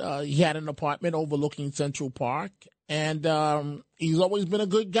 but he had an apartment overlooking Central Park, and he's always been a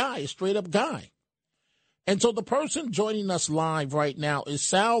good guy, a straight up guy. And so the person joining us live right now is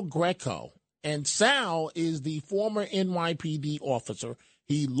Sal Greco, and Sal is the former NYPD officer.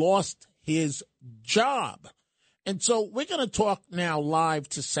 He lost his job, and so we're going to talk now live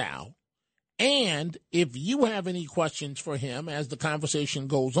to Sal. And if you have any questions for him as the conversation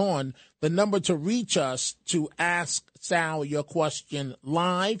goes on, the number to reach us to ask Sal your question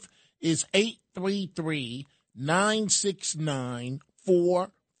live is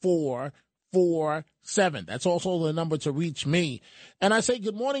 833-969-4447. That's also the number to reach me. And I say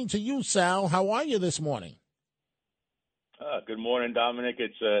good morning to you, Sal. How are you this morning? Good morning, Dominic.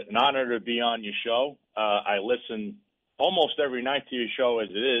 It's an honor to be on your show. I listen almost every night to your show as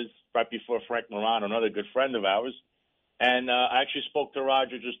it is, right before Frank Morano, another good friend of ours. And I actually spoke to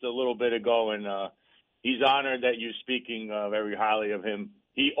Roger just a little bit ago, and he's honored that you're speaking very highly of him.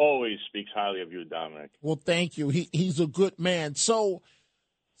 He always speaks highly of you, Dominic. Well, thank you. He's a good man. So,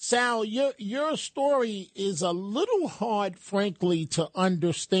 Sal, your story is a little hard, frankly, to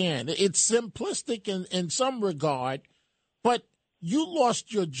understand. It's simplistic in some regard, but you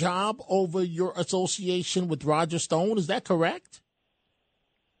lost your job over your association with Roger Stone. Is that correct?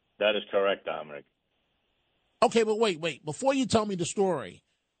 That is correct, Dominic. Okay, but wait. Before you tell me the story,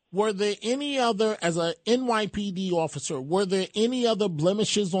 were there any other, as an NYPD officer, were there any other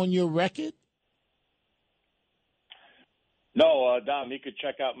blemishes on your record? No, Dom, you could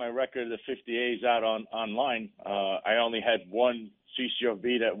check out my record of the 50 A's out online. I only had one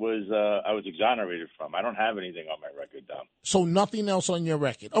CCOB that I was exonerated from. I don't have anything on my record, Dom. So nothing else on your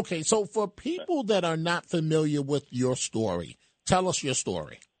record. Okay, so for people that are not familiar with your story, tell us your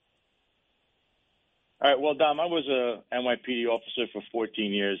story. All right. Well, Dom, I was a NYPD officer for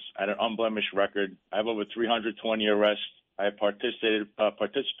 14 years. I had an unblemished record. I have over 320 arrests. I have participated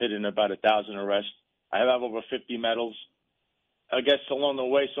in about 1,000 arrests. I have over 50 medals. I guess along the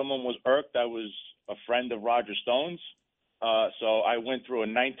way, someone was irked. I was a friend of Roger Stone's. So I went through a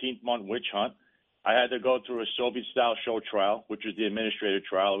 19-month witch hunt. I had to go through a Soviet-style show trial, which was the administrative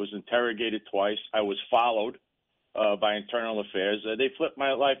trial. I was interrogated twice. I was followed by Internal Affairs. They flipped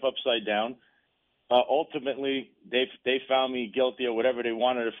my life upside down. Ultimately, they found me guilty of whatever they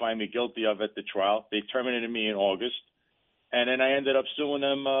wanted to find me guilty of at the trial. They terminated me in August. And then I ended up suing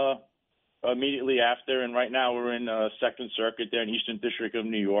them immediately after. And right now we're in Second Circuit there in Eastern District of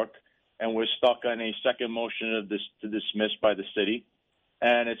New York. And we're stuck on a second motion to dismiss by the city.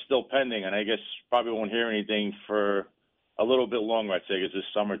 And it's still pending. And I guess probably won't hear anything for a little bit longer, I'd say, because it's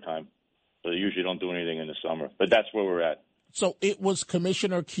summertime. So they usually don't do anything in the summer. But that's where we're at. So it was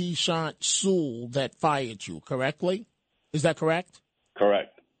Commissioner Keechant Sewell that fired you, correctly? Is that correct?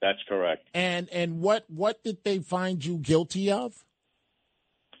 Correct. That's correct. And what did they find you guilty of?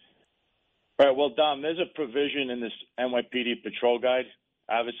 All right. Well, Dom, there's a provision in this NYPD patrol guide.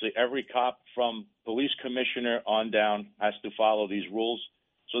 Obviously, every cop from police commissioner on down has to follow these rules.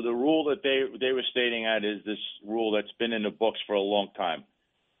 So the rule that they were stating at is this rule that's been in the books for a long time.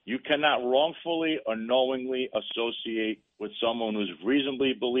 You cannot wrongfully or knowingly associate with someone who's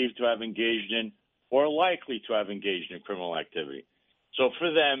reasonably believed to have engaged in or likely to have engaged in criminal activity. So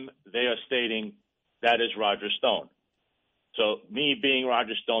for them, they are stating that is Roger Stone. So me being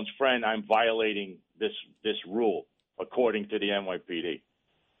Roger Stone's friend, I'm violating this rule according to the NYPD.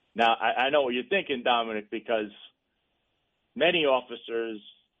 Now, I know what you're thinking, Dominic, because many officers,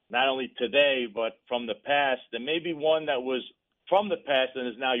 not only today, but from the past, there may be one that was from the past and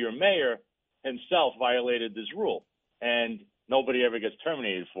is now your mayor himself violated this rule, and nobody ever gets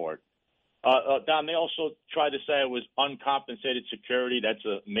terminated for it. Dom, they also tried to say it was uncompensated security. That's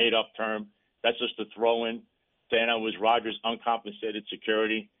a made-up term. That's just a throw-in, saying I was Roger's uncompensated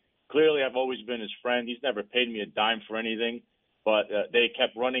security. Clearly, I've always been his friend. He's never paid me a dime for anything, but they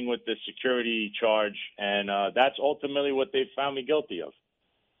kept running with the security charge, and that's ultimately what they found me guilty of.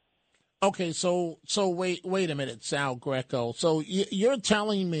 Okay, so wait a minute, Sal Greco. So you're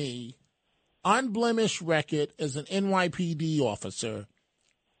telling me unblemished record as an NYPD officer,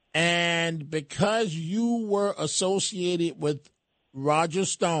 and because you were associated with Roger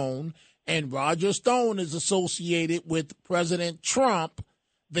Stone, and Roger Stone is associated with President Trump,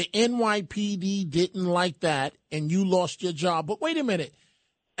 the NYPD didn't like that, and you lost your job. But wait a minute.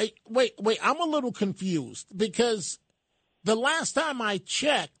 Wait, I'm a little confused, because the last time I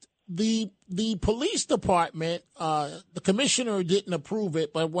checked, the police department, the commissioner didn't approve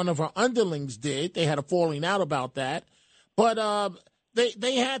it, but one of her underlings did. They had a falling out about that. But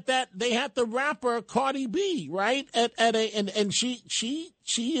they had the rapper Cardi B, right? And she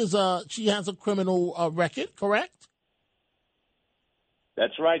has a criminal record, correct?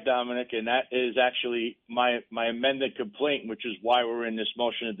 That's right, Dominic, and that is actually my amended complaint, which is why we're in this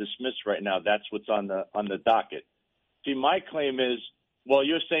motion to dismiss right now. That's what's on the docket. See, my claim is, well,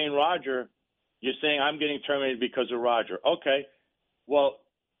 you're saying Roger, you're saying I'm getting terminated because of Roger. Okay, well,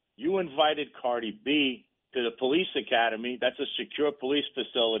 you invited Cardi B to the police academy. That's a secure police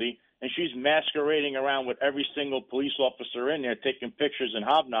facility, and she's masquerading around with every single police officer in there, taking pictures and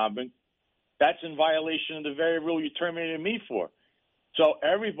hobnobbing. That's in violation of the very rule you terminated me for. So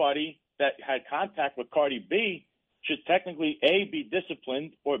everybody that had contact with Cardi B should technically, A, be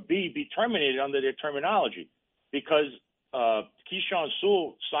disciplined, or B, be terminated under their terminology, because Keechant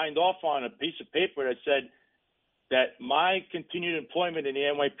Sewell signed off on a piece of paper that said that my continued employment in the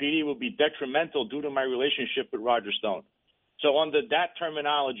NYPD will be detrimental due to my relationship with Roger Stone. So under that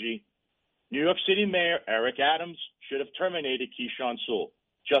terminology, New York City Mayor Eric Adams should have terminated Keechant Sewell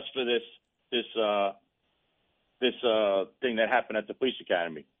just for this thing that happened at the police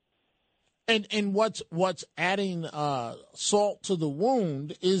academy. And what's adding salt to the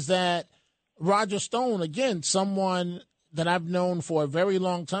wound is that Roger Stone, again, someone that I've known for a very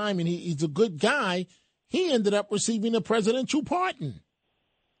long time, and he's a good guy, he ended up receiving a presidential pardon.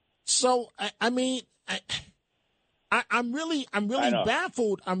 So I'm really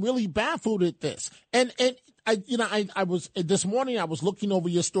baffled. I'm really baffled at this. And I was this morning, I was looking over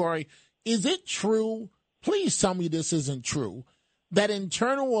your story. Is it true? Please tell me this isn't true, that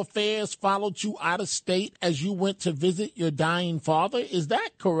Internal Affairs followed you out of state as you went to visit your dying father. Is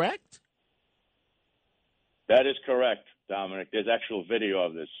that correct? That is correct, Dominic. There's actual video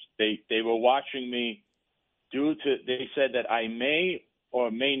of this. They were watching me they said that I may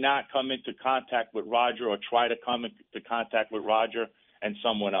or may not come into contact with Roger or try to come into contact with Roger and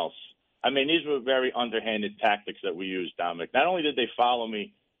someone else. I mean, these were very underhanded tactics that we used, Dominic. Not only did they follow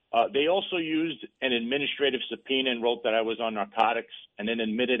me, they also used an administrative subpoena and wrote that I was on narcotics and then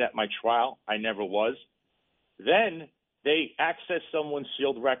admitted at my trial I never was. Then they accessed someone's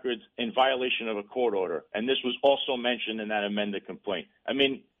sealed records in violation of a court order, and this was also mentioned in that amended complaint. I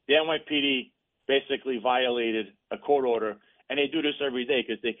mean, the NYPD basically violated a court order, and they do this every day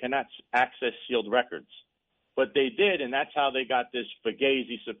because they cannot access sealed records. But they did, and that's how they got this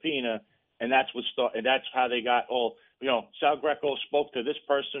Fugazi subpoena, and that's how they got all. Sal Greco spoke to this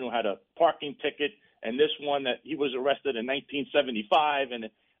person who had a parking ticket, and this one that he was arrested in 1975, and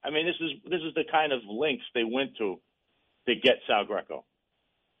I mean, this is the kind of links they went to get Sal Greco.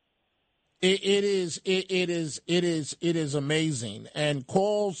 It is amazing, and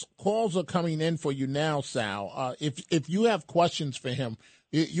calls are coming in for you now, Sal. If you have questions for him,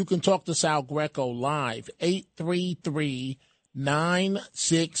 you can talk to Sal Greco live,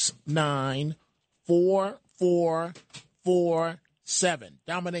 833-969-4447.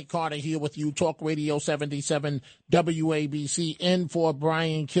 Dominic Carter here with you, Talk Radio 77 WABC, in for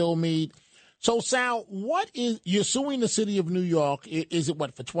Brian Kilmeade. So, Sal, you're suing the city of New York. Is it for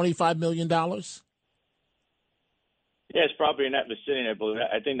 $25 million? Yeah, it's probably in that vicinity, I believe.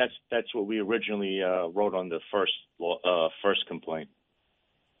 I think that's what we originally wrote on the first complaint.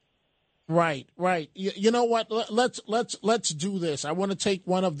 Right. You know what? Let's do this. I want to take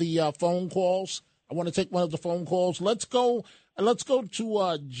one of the phone calls. Let's go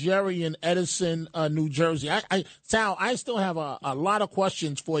to Jerry in Edison, New Jersey. Sal, I still have a lot of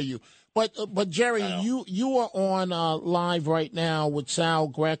questions for you. But Jerry, you are on live right now with Sal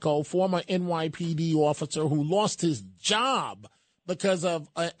Greco, former NYPD officer who lost his job because of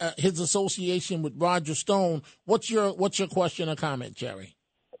his association with Roger Stone. What's your question or comment, Jerry?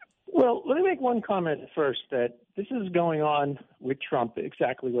 Well, let me make one comment first, that this is going on with Trump,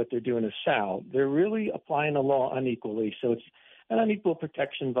 exactly what they're doing to Sal. They're really applying the law unequally, so it's an unequal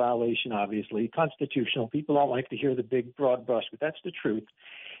protection violation, obviously, constitutional. People don't like to hear the big, broad brush, but that's the truth.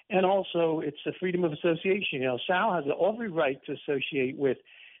 And also, it's a freedom of association. Sal has every right to associate with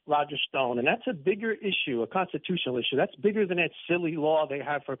Roger Stone, and that's a bigger issue, a constitutional issue. That's bigger than that silly law they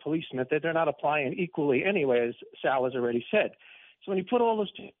have for policemen that they're not applying equally anyway, as Sal has already said. So when you put all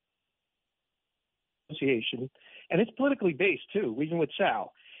those two association, and it's politically based too, even with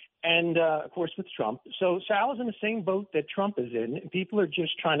Sal, and of course with Trump. So Sal is in the same boat that Trump is in. People are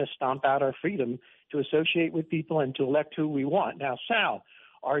just trying to stomp out our freedom to associate with people and to elect who we want. Now, Sal,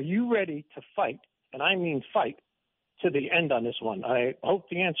 are you ready to fight, and I mean fight, to the end on this one? I hope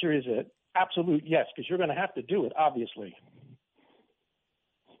the answer is an absolute yes, because you're going to have to do it, obviously.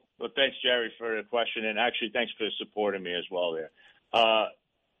 Well, thanks, Jerry, for the question, and actually thanks for supporting me as well there.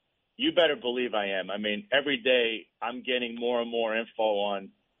 You better believe I am. I mean, every day I'm getting more and more info on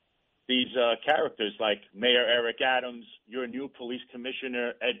these characters like Mayor Eric Adams, your new police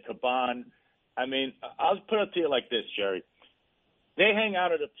commissioner, Ed Caban. I mean, I'll put it to you like this, Jerry. They hang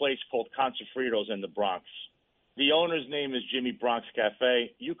out at a place called Consofritos in the Bronx. The owner's name is Jimmy Bronx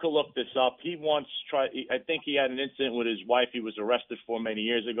Cafe. You can look this up. He once I think he had an incident with his wife he was arrested for many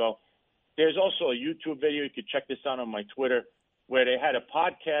years ago. There's also a YouTube video. You could check this out on my Twitter, where they had a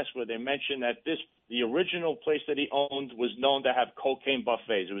podcast where they mentioned that the original place that he owned was known to have cocaine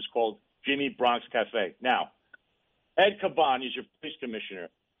buffets. It was called Jimmy Bronx Cafe. Now, Ed Caban is your police commissioner.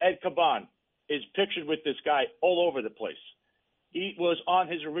 Ed Caban is pictured with this guy all over the place. He was on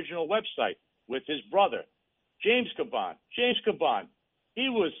his original website with his brother, James Caban. James Caban, he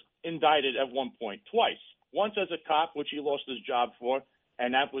was indicted at one point, twice. Once as a cop, which he lost his job for,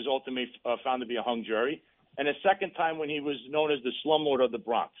 and that was ultimately found to be a hung jury. And a second time when he was known as the slumlord of the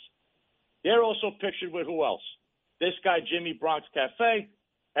Bronx. They're also pictured with who else? This guy, Jimmy Bronx Cafe,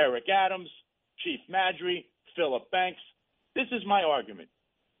 Eric Adams, Chief Madry, Philip Banks. This is my argument.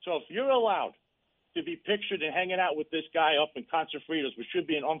 So if you're allowed to be pictured and hanging out with this guy up in Consofritos, which should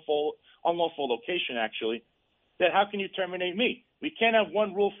be an unlawful location, actually, then how can you terminate me? We can't have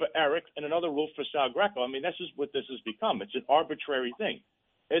one rule for Eric and another rule for Sal Greco. I mean, this is what this has become. It's an arbitrary thing.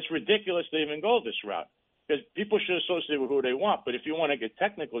 It's ridiculous to even go this route, because people should associate with who they want. But if you want to get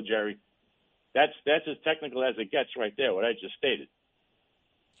technical, Jerry, that's as technical as it gets right there, what I just stated.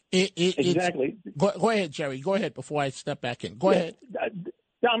 Exactly. Go ahead, Jerry. Go ahead before I step back in. Go ahead.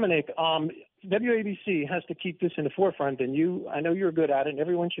 Dominic, WABC has to keep this in the forefront, and I know you're good at it, and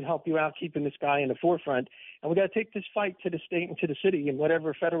everyone should help you out keeping this guy in the forefront. And we got to take this fight to the state and to the city and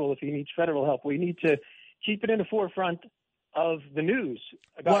whatever federal, if he needs federal help. We need to keep it in the forefront of the news,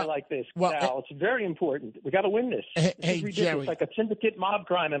 a guy like this. Sal, it's very important. We got to win this. This is ridiculous. Jerry, like a syndicate mob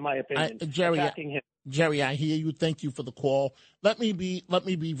crime, in my opinion. Attacking him. Jerry, I hear you. Thank you for the call. Let me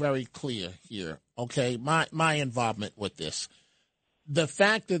be very clear here. Okay, my involvement with this. The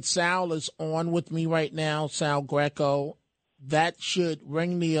fact that Sal is on with me right now, Sal Greco, that should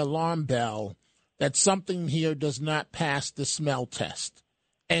ring the alarm bell that something here does not pass the smell test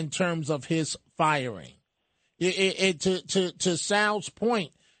in terms of his firing. To Sal's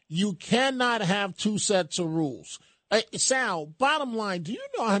point, you cannot have two sets of rules. Sal, bottom line, do you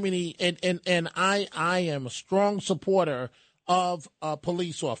know how many? And I am a strong supporter of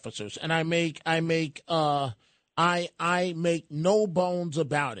police officers, and I make no bones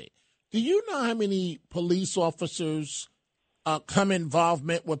about it. Do you know how many police officers come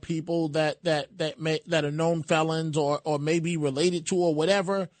involvement with people that are known felons or maybe related to or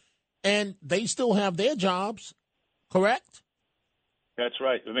whatever, and they still have their jobs, correct? That's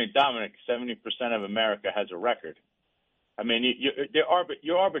right. I mean, Dominic, 70% of America has a record. I mean,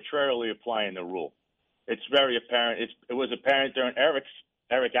 you're arbitrarily applying the rule. It's very apparent. It was apparent during Eric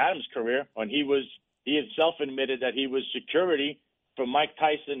Adams' career when he himself admitted that he was security for Mike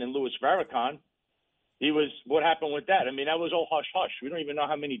Tyson and Louis Farrakhan. What happened with that? I mean, that was all hush-hush. We don't even know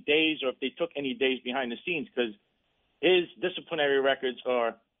how many days or if they took any days behind the scenes because his disciplinary records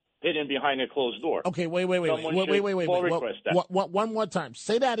are hidden behind a closed door. Okay, wait. One more time.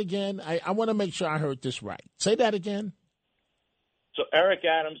 Say that again. I want to make sure I heard this right. Say that again. So Eric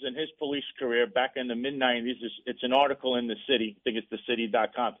Adams and his police career back in the mid-'90s, it's an article in The City. I think it's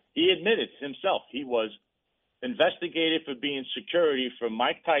thecity.com. He admitted himself he was investigated for being security for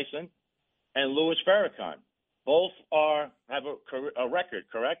Mike Tyson and Louis Farrakhan. Both have a record,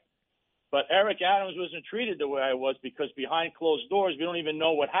 correct? But Eric Adams wasn't treated the way I was because behind closed doors, we don't even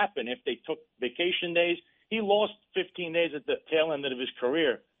know what happened. If they took vacation days, he lost 15 days at the tail end of his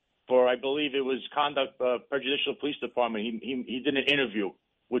career for, I believe it was conduct prejudicial police department. He did an interview,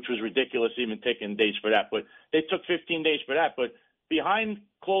 which was ridiculous, even taking days for that. But they took 15 days for that. But behind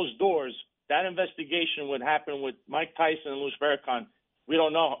closed doors, that investigation would happen with Mike Tyson and Louis Farrakhan. We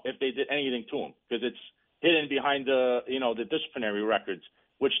don't know if they did anything to him because it's hidden behind the disciplinary records,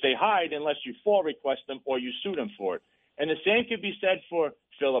 which they hide unless you FOIA request them or you sue them for it. And the same could be said for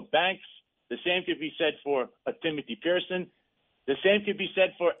Philip Banks. The same could be said for Timothy Pearson. The same could be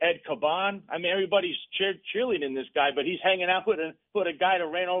said for Ed Caban. I mean, everybody's cheerleading this guy, but he's hanging out with a guy that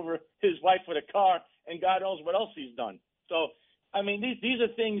ran over his wife with a car, and God knows what else he's done. So, I mean, these are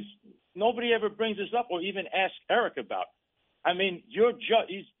things nobody ever brings this up or even asks Eric about. I mean, you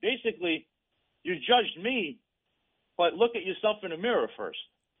judged me, but look at yourself in the mirror first.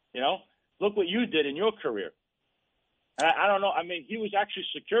 You know, look what you did in your career. And I don't know. I mean, he was actually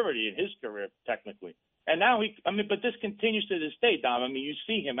security in his career, technically. And now but this continues to this day, Dom. I mean, you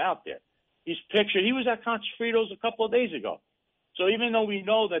see him out there. He's pictured. He was at Conchfritos a couple of days ago. So even though we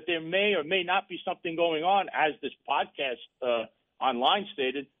know that there may or may not be something going on, as this podcast online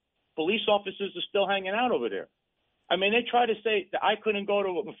stated, police officers are still hanging out over there. I mean, they try to say that I couldn't go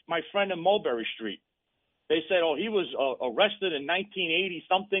to my friend in Mulberry Street. They said, he was arrested in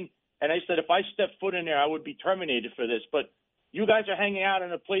 1980-something. And I said, if I stepped foot in there, I would be terminated for this. But you guys are hanging out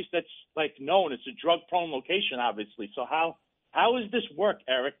in a place that's, like, known. It's a drug-prone location, obviously. So how does this work,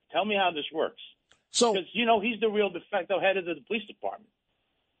 Eric? Tell me how this works. So, because, he's the real de facto head of the police department.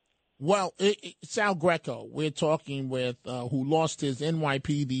 Well, Sal Greco, we're talking with, who lost his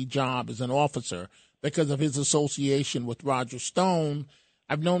NYPD job as an officer because of his association with Roger Stone.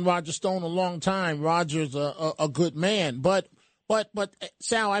 I've known Roger Stone a long time. Roger's a good man. But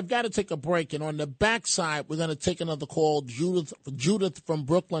Sal, I've got to take a break. And on the backside, we're going to take another call. Judith from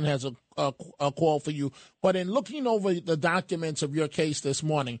Brooklyn has a call for you. But in looking over the documents of your case this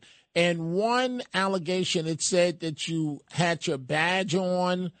morning, and one allegation, it said that you had your badge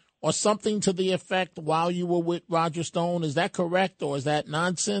on or something to the effect while you were with Roger Stone. Is that correct, or is that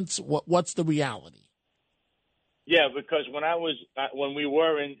nonsense? What's the reality? Yeah, because when we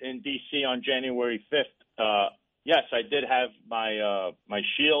were in D.C. on January 5th, yes, I did have my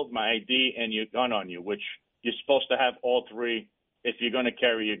shield, my ID, and your gun on you, which you're supposed to have all three if you're going to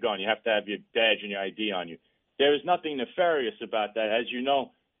carry your gun. You have to have your badge and your ID on you. There is nothing nefarious about that. As you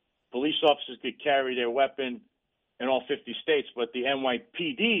know, police officers could carry their weapon in all 50 states, but the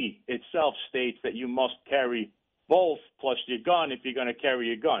NYPD itself states that you must carry both plus your gun if you're going to carry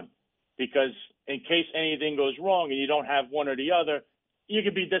your gun. Because in case anything goes wrong and you don't have one or the other, you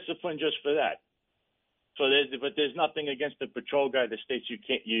could be disciplined just for that. So, there's nothing against the patrol guy that states you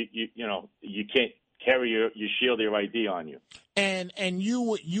can't carry your shield or your ID on you. And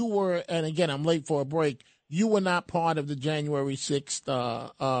you were, and again, I'm late for a break. you were not part of the January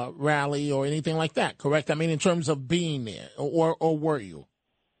 6th rally or anything like that, correct? I mean, in terms of being there, or were you?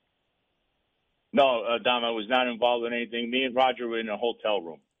 No, Dom, I was not involved in anything. Me and Roger were in a hotel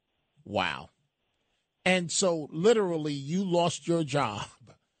room. Wow. And so literally you lost your job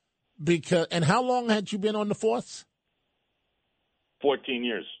and how long had you been on the force? 14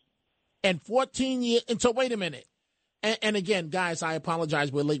 years. And 14 years. And so wait a minute. And again, guys, I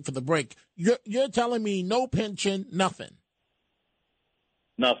apologize. We're late for the break. You're telling me no pension, nothing.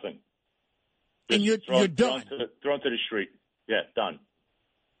 Nothing. And you're done. Thrown to the street. Yeah, done.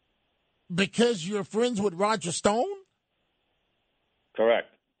 Because you're friends with Roger Stone?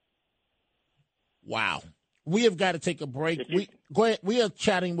 Correct. Wow. We have got to take a break. Go ahead. We are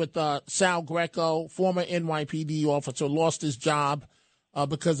chatting with Sal Greco, former NYPD officer, lost his job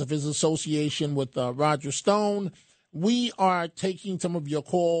because of his association with Roger Stone. We are taking some of your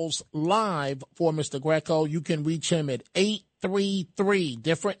calls live for Mr. Greco. You can reach him at 833,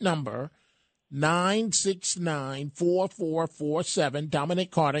 different number, 969-4447.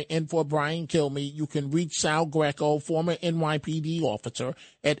 Dominic Carter in for Brian Kilmeade. You can reach Sal Greco, former NYPD officer,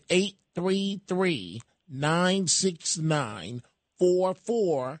 at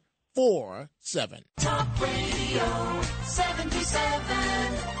 833-969-4447. Talk Radio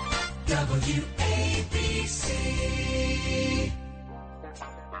 77 WABC.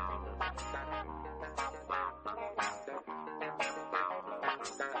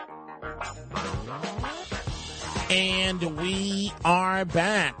 And we are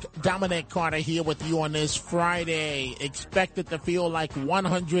back. Dominic Carter here with you on this Friday. Expected to feel like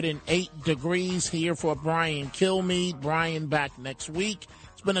 108 degrees here for Brian Kilmeade. Brian back next week.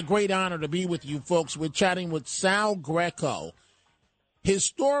 It's been a great honor to be with you folks. We're chatting with Sal Greco. His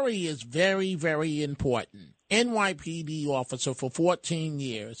story is very, very important. NYPD officer for 14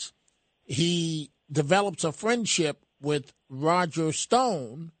 years. He develops a friendship with Roger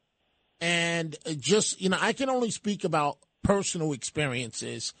Stone. And just, I can only speak about personal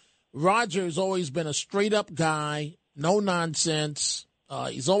experiences. Roger has always been a straight-up guy, no nonsense.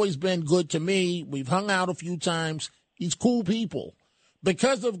 He's always been good to me. We've hung out a few times. He's cool people.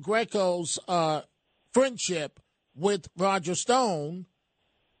 Because of Greco's friendship with Roger Stone,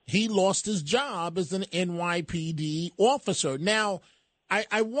 he lost his job as an NYPD officer. Now,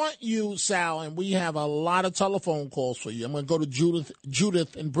 I want you, Sal, and we have a lot of telephone calls for you. I'm going to go to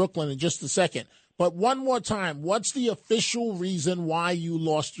Judith in Brooklyn in just a second. But one more time, what's the official reason why you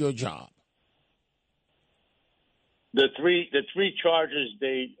lost your job? The three charges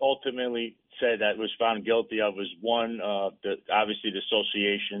they ultimately said that was found guilty of was one, obviously the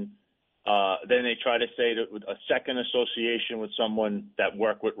association. Then they try to say that a second association with someone that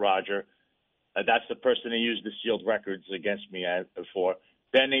worked with Roger. That's the person they used the sealed records against me before.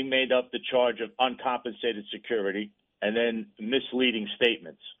 Then they made up the charge of uncompensated security and then misleading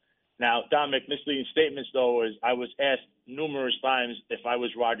statements. Now, Dominic, misleading statements, though, is I was asked numerous times if I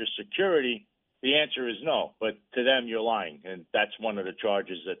was Roger's security. The answer is no. But to them, you're lying. And that's one of the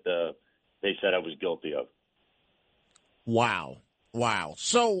charges that they said I was guilty of. Wow.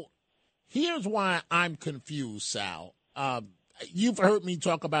 So here's why I'm confused, Sal. You've heard me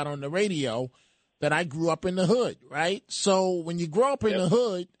talk about on the radio that I grew up in the hood, right? So when you grow up in the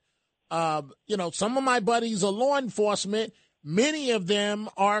hood, some of my buddies are law enforcement. Many of them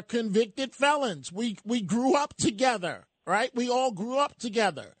are convicted felons. We grew up together, right? We all grew up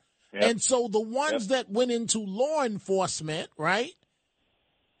together. Yep. And so the ones that went into law enforcement, right?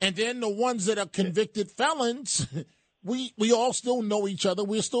 And then the ones that are convicted felons, we all still know each other.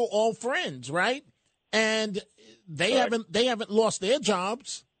 We're still all friends, right? And they haven't lost their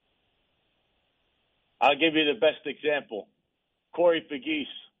jobs. I'll give you the best example. Corey Pegues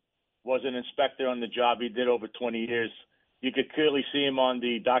was an inspector on the job. He did over 20 years. You could clearly see him on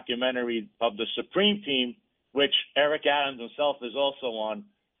the documentary of the Supreme Team, which Eric Adams himself is also on.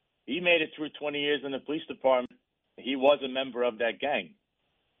 He made it through 20 years in the police department. He was a member of that gang.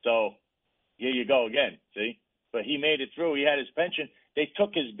 So here you go again, see? But he made it through. He had his pension. They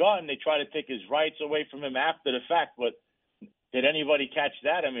took his gun. They tried to take his rights away from him after the fact. But did anybody catch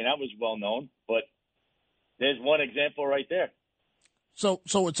that? I mean, that was well known. But there's one example right there. So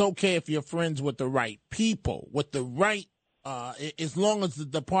it's okay if you're friends with the right people, with the right, as long as the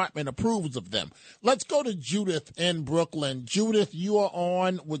department approves of them. Let's go to Judith in Brooklyn. Judith, you are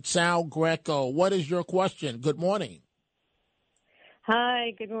on with Sal Greco. What is your question? Good morning.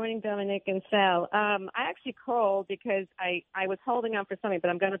 Hi, good morning, Dominic and Sal. I actually called because I was holding on for something, but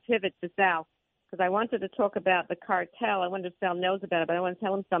I'm going to pivot to Sal because I wanted to talk about the cartel. I wonder if Sal knows about it, but I want to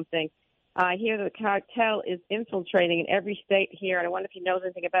tell him something. I hear the cartel is infiltrating in every state here, and I wonder if he knows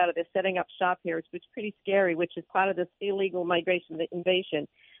anything about it. They're setting up shop here, which is pretty scary, which is part of this illegal migration invasion.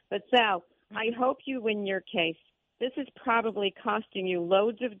 But, Sal, I hope you win your case. This is probably costing you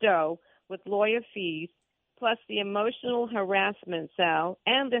loads of dough with lawyer fees, plus the emotional harassment, Sal,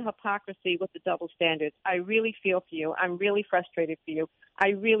 and the hypocrisy with the double standards. I really feel for you. I'm really frustrated for you. I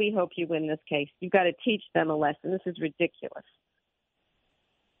really hope you win this case. You've got to teach them a lesson. This is ridiculous.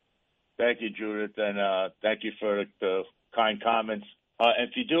 Thank you, Judith, and thank you for the kind comments.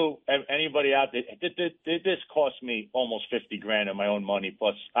 If you do, anybody out there, this cost me almost $50,000 of my own money.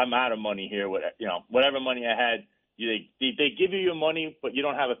 Plus, I'm out of money here. With whatever money I had, they give you your money, but you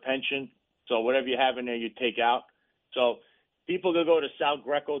don't have a pension. So whatever you have in there, you take out. So people can go to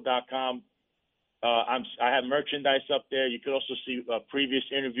salgreco.com. I have merchandise up there. You could also see previous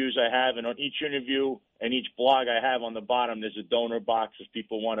interviews I have, and on each interview and each blog I have on the bottom, there's a donor box if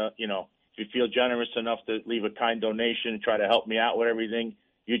people want to, if you feel generous enough to leave a kind donation and try to help me out with everything,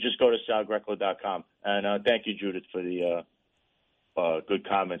 you just go to salgreco.com. And thank you, Judith, for the good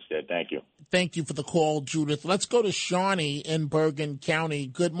comments there. Thank you. Thank you for the call, Judith. Let's go to Shawnee in Bergen County.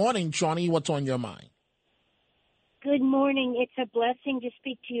 Good morning, Shawnee. What's on your mind? Good morning. It's a blessing to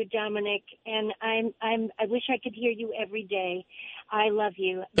speak to you, Dominic, and I wish I could hear you every day. I love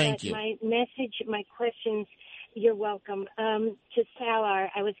you. Thank you. My message, my questions, you're welcome. To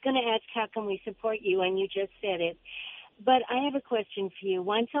Salar, I was going to ask how can we support you, and you just said it. But I have a question for you.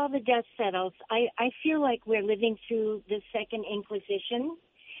 Once all the dust settles, I feel like we're living through the Second Inquisition.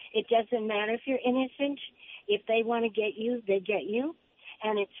 It doesn't matter if you're innocent. If they want to get you, they get you.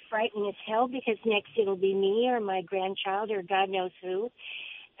 And it's frightening as hell because next it'll be me or my grandchild or God knows who.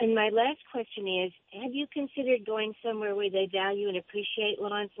 And my last question is, have you considered going somewhere where they value and appreciate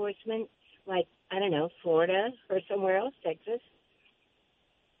law enforcement, like, I don't know, Florida or somewhere else, Texas?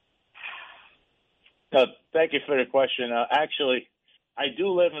 Thank you for the question. Actually, I do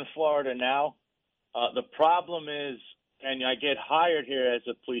live in Florida now. The problem is, and I get hired here as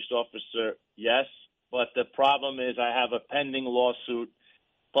a police officer, yes, but the problem is I have a pending lawsuit.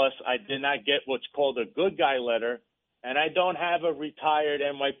 Plus, I did not get what's called a good guy letter, and I don't have a retired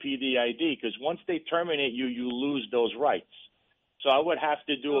NYPD ID because once they terminate you, you lose those rights. So I would have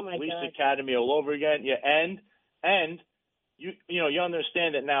to do a police academy all over again. Yeah, and you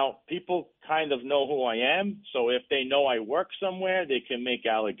understand that now people kind of know who I am. So if they know I work somewhere, they can make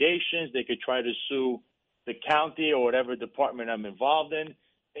allegations. They could try to sue the county or whatever department I'm involved in.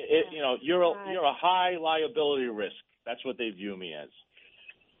 You're a high liability risk. That's what they view me as.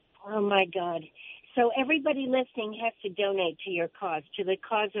 Oh, my God. So everybody listening has to donate to your cause, to the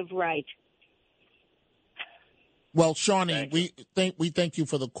cause of right. Well, Shawnee, we thank you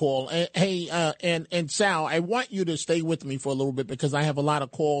for the call. Hey, and Sal, I want you to stay with me for a little bit because I have a lot of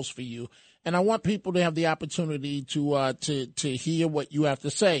calls for you, and I want people to have the opportunity to hear what you have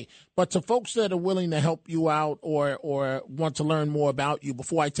to say. But to folks that are willing to help you out or want to learn more about you,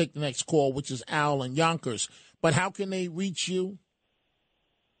 before I take the next call, which is Al and Yonkers, but how can they reach you?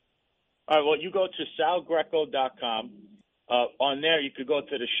 All right, well, you go to salgreco.com. On there, you could go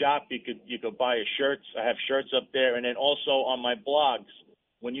to the shop. You could buy shirts. I have shirts up there. And then also on my blogs,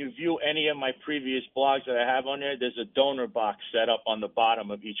 when you view any of my previous blogs that I have on there, there's a donor box set up on the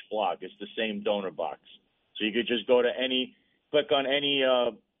bottom of each blog. It's the same donor box. So you could just go to click on any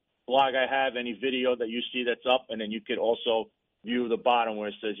blog I have, any video that you see that's up, and then you could also view the bottom where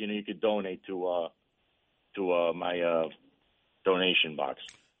it says, you could donate to my donation box.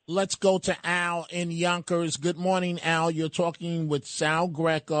 Let's go to Al in Yonkers. Good morning, Al. You're talking with Sal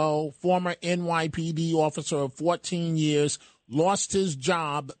Greco, former NYPD officer of 14 years, lost his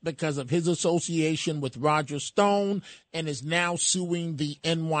job because of his association with Roger Stone and is now suing the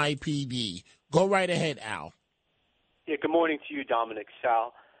NYPD. Go right ahead, Al. Yeah, good morning to you, Dominic.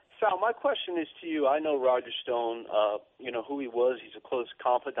 Sal, my question is to you. I know Roger Stone, who he was. He's a close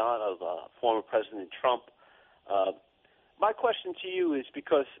confidant of former President Trump. My question to you is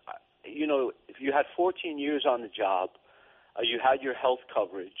because, if you had 14 years on the job, you had your health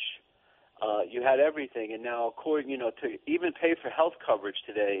coverage, you had everything, and now, according, to even pay for health coverage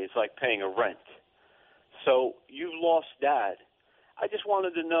today is like paying a rent. So you've lost that. I just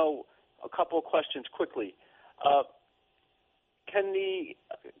wanted to know a couple of questions quickly. My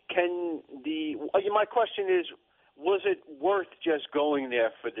question is, was it worth just going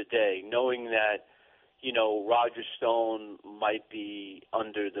there for the day, knowing that, Roger Stone might be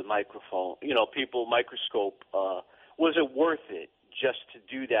under the microphone, microscope. Was it worth it just to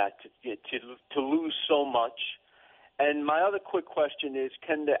do that, to lose so much? And my other quick question is,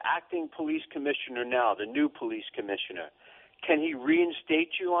 can the acting police commissioner now, the new police commissioner, can he reinstate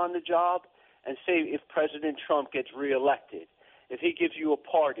you on the job? And say if President Trump gets reelected, if he gives you a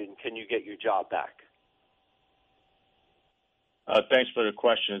pardon, can you get your job back? Thanks for the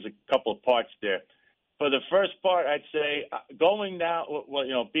question. There's a couple of parts there. For the first part, I'd say going down,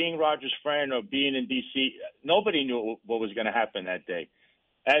 being Roger's friend or being in D.C., nobody knew what was going to happen that day,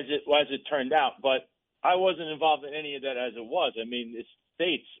 as it turned out. But I wasn't involved in any of that as it was. I mean, it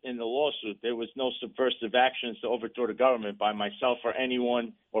states in the lawsuit there was no subversive actions to overthrow the government by myself or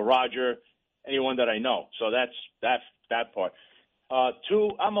anyone or Roger, anyone that I know. So that's that part. Two,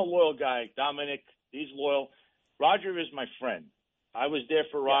 I'm a loyal guy. Dominic, he's loyal. Roger is my friend. I was there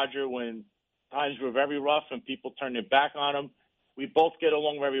for Roger when times were very rough and people turned their back on him. We both get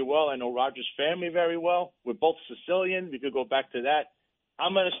along very well. I know Roger's family very well. We're both Sicilian. We could go back to that.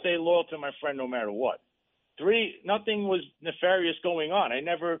 I'm going to stay loyal to my friend no matter what. Three, nothing was nefarious going on.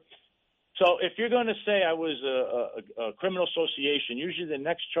 So if you're going to say I was a criminal association, usually the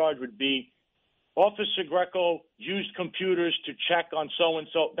next charge would be Officer Greco used computers to check on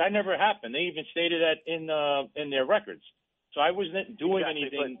so-and-so. That never happened. They even stated that in their records. So I wasn't doing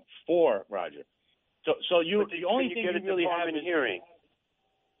anything for Roger. So the only thing you really have is hearing.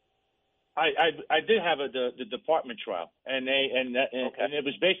 I did have the department trial, and it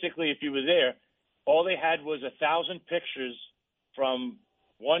was basically, if you were there, all they had was 1,000 pictures from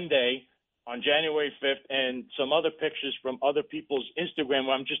one day on January 5th and some other pictures from other people's Instagram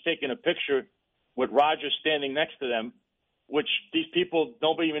where I'm just taking a picture with Roger standing next to them, which these people,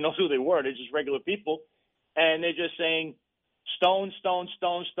 nobody even knows who they were. They're just regular people. And they're just saying, Stone, Stone,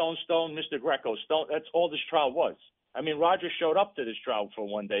 Stone, Stone, Stone, Mr. Greco, Stone. That's all this trial was. I mean, Roger showed up to this trial for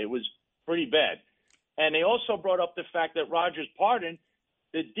one day. It was pretty bad. And they also brought up the fact that Roger's pardon,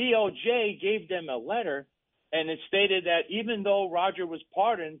 the DOJ gave them a letter, and it stated that even though Roger was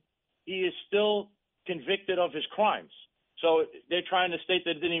pardoned, he is still convicted of his crimes. So they're trying to state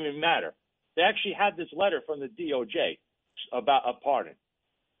that it didn't even matter. They actually had this letter from the DOJ about a pardon.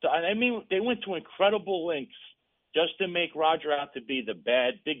 So, I mean, they went to incredible lengths just to make Roger out to be the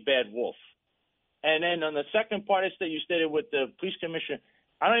big bad wolf. And then on the second part that you stated with the police commissioner,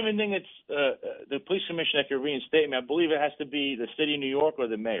 I don't even think it's the police commissioner that could reinstate me. I believe it has to be the city of New York or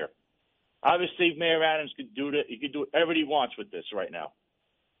the mayor. Obviously, Mayor Adams could do that. He could do whatever he wants with this right now.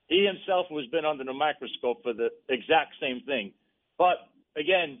 He himself has been under the microscope for the exact same thing. But,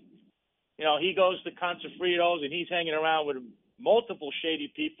 again, he goes to Consafritos and he's hanging around with multiple shady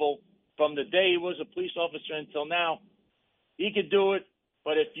people from the day he was a police officer until now. He could do it,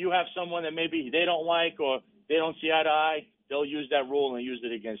 but if you have someone that maybe they don't like or they don't see eye to eye, they'll use that rule and use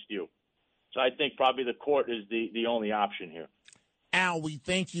it against you. So I think probably the court is the only option here. Al, we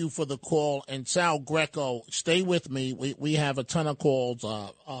thank you for the call. And Sal Greco, stay with me. We have a ton of calls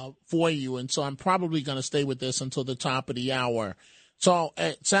for you, and so I'm probably going to stay with this until the top of the hour. So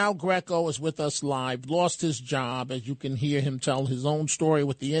Sal Greco is with us live, lost his job, as you can hear him tell his own story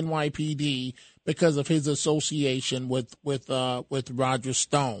with the NYPD because of his association with Roger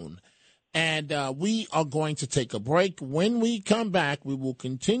Stone. And we are going to take a break. When we come back, we will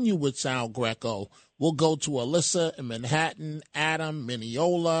continue with Sal Greco. We'll go to Alyssa in Manhattan, Adam,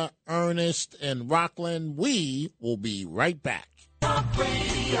 Mineola, Ernest, and Rockland. We will be right back. Talk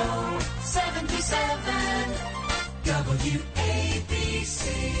Radio 77 WABC.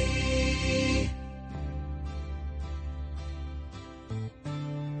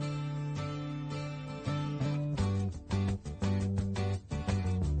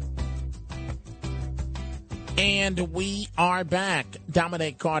 And we are back.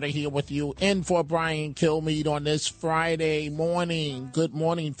 Dominic Carter here with you, in for Brian Kilmeade on this Friday morning. Good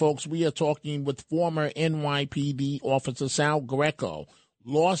morning, folks. We are talking with former NYPD officer Sal Greco.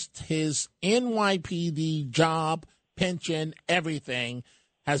 Lost his NYPD job, pension, everything,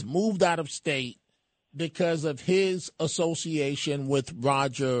 has moved out of state because of his association with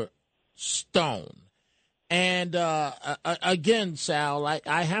Roger Stone. And again, Sal,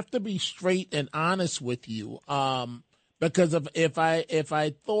 I have to be straight and honest with you, because if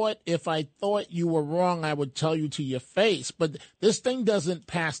I thought you were wrong, I would tell you to your face. But this thing doesn't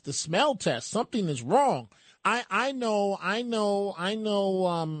pass the smell test. Something is wrong. I'm going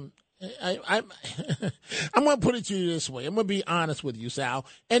to put it to you this way. I'm going to be honest with you, Sal.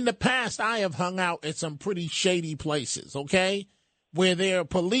 In the past, I have hung out at some pretty shady places, okay, where there are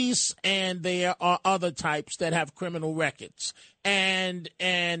police and there are other types that have criminal records. And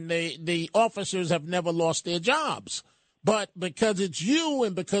the officers have never lost their jobs. But because it's you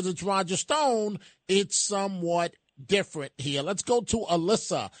and because it's Roger Stone, it's somewhat different here. Let's go to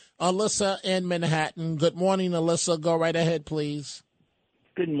Alyssa. Alyssa in Manhattan. Good morning, Alyssa. Go right ahead, please.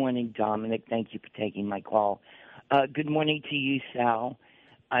 Good morning, Dominic. Thank you for taking my call. Good morning to you, Sal.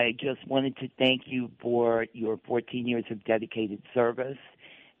 I just wanted to thank you for your 14 years of dedicated service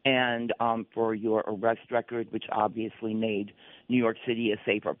and for your arrest record, which obviously made New York City a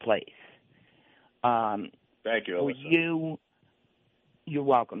safer place. Thank you, Alyssa. You're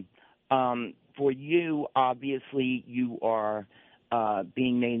welcome. For you, obviously, you are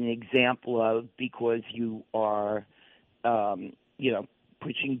being made an example of because you are,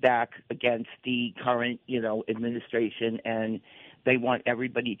 pushing back against the current, administration, and they want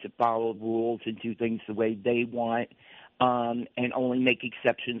everybody to follow rules and do things the way they want, and only make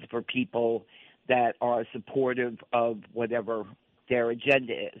exceptions for people that are supportive of whatever their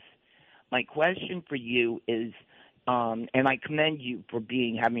agenda is. My question for you is, and I commend you for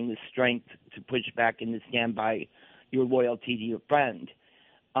having the strength to push back and to stand by your loyalty to your friend.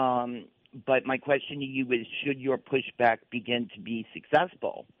 But my question to you is, should your pushback begin to be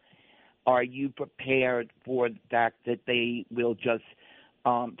successful, are you prepared for the fact that they will just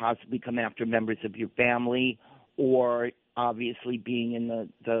possibly come after members of your family, or obviously being in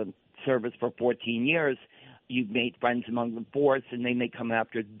the service for 14 years, you've made friends among the force, and they may come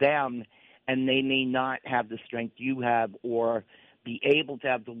after them, and they may not have the strength you have or be able to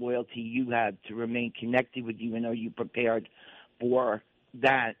have the loyalty you have to remain connected with you? And are you prepared for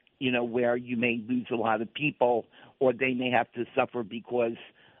that, where you may lose a lot of people or they may have to suffer because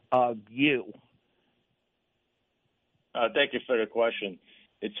of you? Thank you for the question.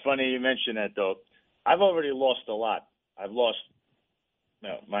 It's funny you mentioned that, though. I've already lost a lot. I've lost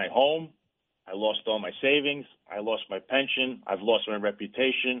my home. I lost all my savings. I lost my pension. I've lost my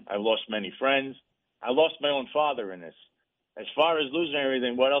reputation. I've lost many friends. I lost my own father in this. As far as losing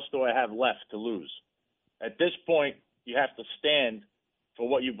everything, what else do I have left to lose? At this point, you have to stand for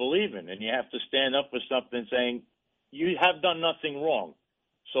what you believe in, and you have to stand up for something saying, you have done nothing wrong,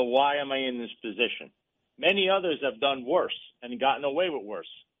 so why am I in this position? Many others have done worse and gotten away with worse,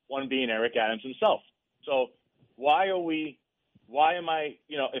 one being Eric Adams himself. So why am I,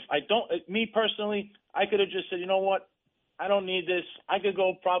 if I don't, me personally, I could have just said, you know what, I don't need this. I could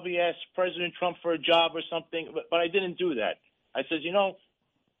go probably ask President Trump for a job or something, but I didn't do that. I said,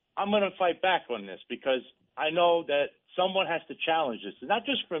 I'm going to fight back on this because I know that someone has to challenge this. Not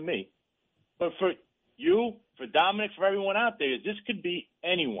just for me, but for you, for Dominic, for everyone out there. This could be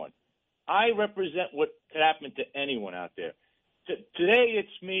anyone. I represent what could happen to anyone out there. Today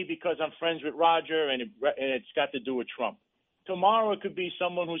it's me because I'm friends with Roger, and it's got to do with Trump. Tomorrow it could be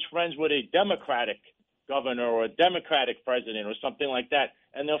someone who's friends with a Democratic governor or a Democratic president or something like that,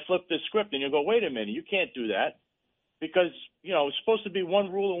 and they'll flip the script, and you'll go, wait a minute, you can't do that because, it's supposed to be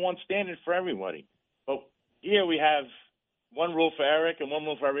one rule and one standard for everybody. But here we have one rule for Eric and one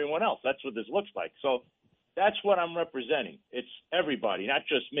rule for everyone else. That's what this looks like. So that's what I'm representing. It's everybody, not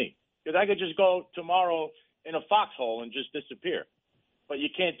just me. Because I could just go tomorrow in a foxhole and just disappear. But you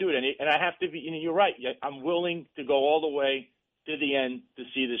can't do it. And I have to be, you're right. I'm willing to go all the way to the end to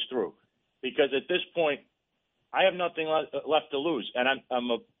see this through. Because at this point, I have nothing left to lose. And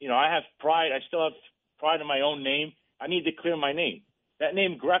I have pride. I still have pride in my own name. I need to clear my name. That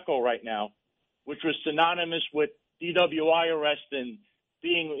name Greco right now, which was synonymous with DWI arrest and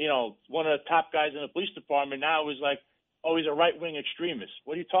being, one of the top guys in the police department, now is like, oh, he's a right-wing extremist.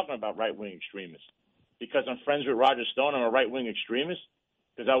 What are you talking about, right-wing extremist? Because I'm friends with Roger Stone, I'm a right-wing extremist?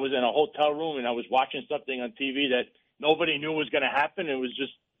 Because I was in a hotel room and I was watching something on TV that nobody knew was going to happen. It was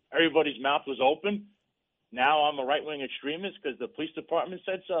just everybody's mouth was open. Now I'm a right-wing extremist because the police department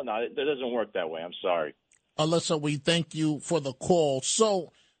said so? No, it doesn't work that way. I'm sorry. Alyssa, we thank you for the call.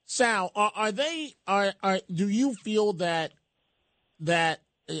 So, Sal, do you feel that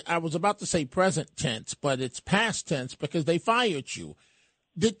I was about to say present tense, but it's past tense because they fired you.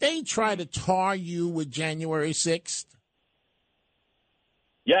 Did they try to tar you with January 6th?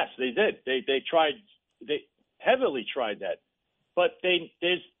 Yes, they did. They tried. They heavily tried that, but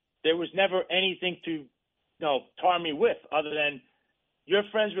there was never anything to tar me with other than you're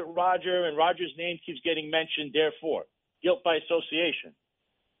friends with Roger and Roger's name keeps getting mentioned. Therefore, guilt by association.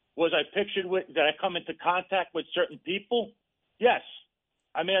 Was I pictured with? Did I come into contact with certain people? Yes.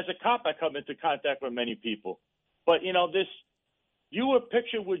 I mean, as a cop, I come into contact with many people. But, you were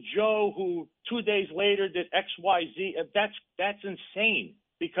pictured with Joe who 2 days later did X, Y, Z. That's insane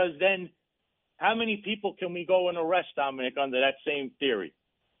because then how many people can we go and arrest, Dominic, under that same theory?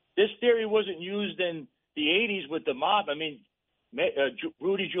 This theory wasn't used in the 80s with the mob. I mean,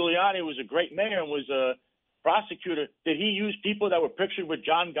 Rudy Giuliani was a great mayor and was a prosecutor. Did he use people that were pictured with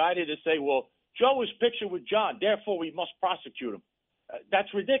John Guida to say, well, Joe was pictured with John, therefore we must prosecute him?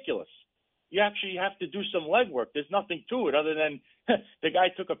 That's ridiculous. You actually have to do some legwork. There's nothing to it other than the guy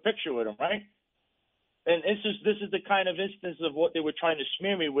took a picture with him, right? And this is the kind of instance of what they were trying to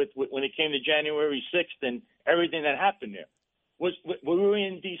smear me with when it came to January 6th and everything that happened there. Were we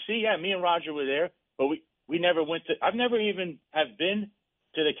in D.C.? Yeah, me and Roger were there, but we never went to – I've never even have been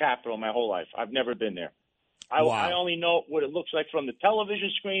to the Capitol my whole life. I've never been there. I only know what it looks like from the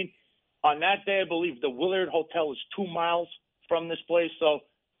television screen. On that day, I believe the Willard Hotel is 2 miles from this place, so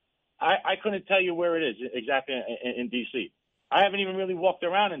I couldn't tell you where it is exactly in D.C. I haven't even really walked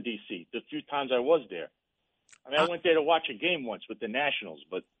around in D.C. the few times I was there. I mean, I went there to watch a game once with the Nationals,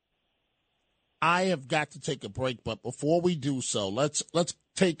 but I have got to take a break. But before we do so, let's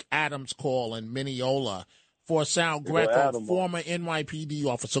take Adam's call in Mineola for Sal Greco, former NYPD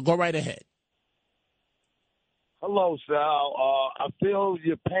officer. Go right ahead. Hello, Sal. I feel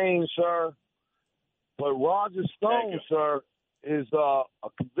your pain, sir. But Roger Stone, sir, is a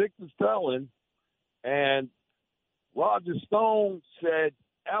convicted felon, and Roger Stone said,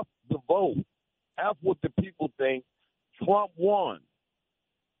 F the vote. F what the people think. Trump won.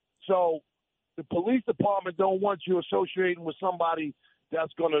 So the police department don't want you associating with somebody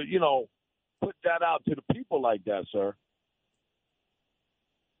that's going to, put that out to the people like that, sir.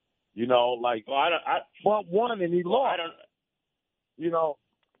 Trump won and he lost.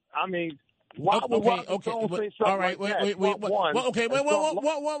 Why would Roger Stone say something like that?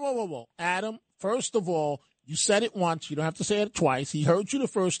 Whoa. Adam, first of all, you said it once. You don't have to say it twice. He heard you the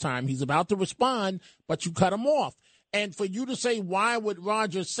first time. He's about to respond, but you cut him off. And for you to say, why would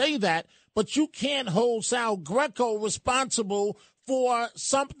Roger say that? But you can't hold Sal Greco responsible for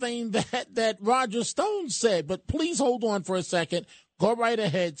something that Roger Stone said. But please hold on for a second. Go right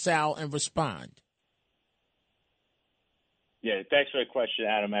ahead, Sal, and respond. Yeah, thanks for the question,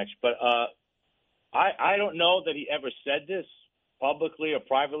 Adam, actually. But I don't know that he ever said this publicly or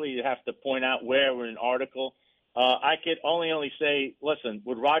privately. You have to point out where in an article. I could only say, listen,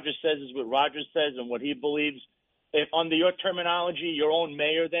 what Roger says is what Roger says and what he believes. If under your terminology, your own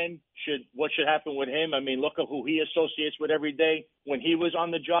mayor then what should happen with him? I mean, look at who he associates with every day when he was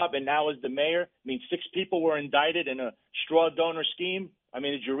on the job and now as the mayor. I mean, 6 people were indicted in a straw donor scheme. I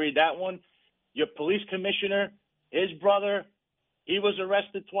mean, did you read that one? Your police commissioner, his brother, he was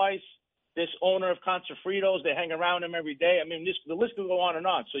arrested twice. This owner of Concefritos, they hang around him every day. I mean, the list could go on and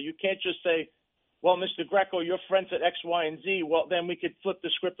on. So you can't just say, well, Mr. Greco, you're friends at X, Y, and Z. Well, then we could flip the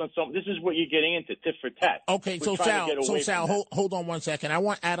script on something. This is what you're getting into, tit for tat. Okay, so Sal, hold on 1 second. I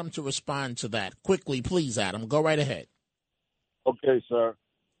want Adam to respond to that. Quickly, please, Adam. Go right ahead. Okay, sir.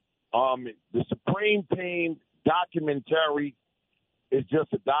 The Supreme Pain documentary is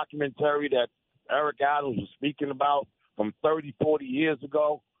just a documentary that Eric Adams was speaking about from 30, 40 years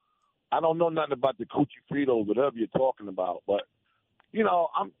ago. I don't know nothing about the Coochie Fritos, whatever you're talking about, but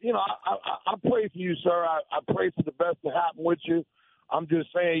I pray for you, sir. I pray for the best to happen with you. I'm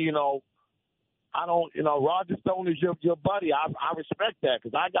just saying, Roger Stone is your buddy. I respect that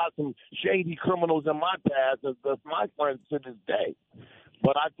because I got some shady criminals in my past that's my friends to this day.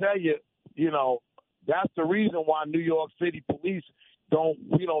 But I tell you, that's the reason why New York City police don't,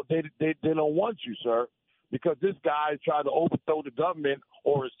 they don't want you, sir, because this guy tried to overthrow the government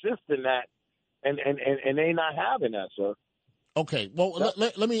or assist in that, and they not having that, sir. Okay, well,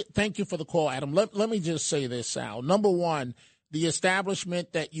 let me thank you for the call, Adam. Let me just say this, Sal. Number one, the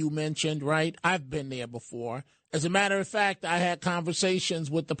establishment that you mentioned, right? I've been there before. As a matter of fact, I had conversations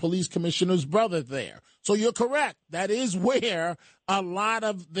with the police commissioner's brother there. So you're correct. That is where a lot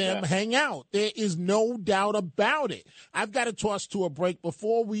of them hang out. There is no doubt about it. I've got to toss to a break.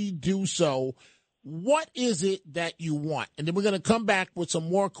 Before we do so, what is it that you want? And then we're going to come back with some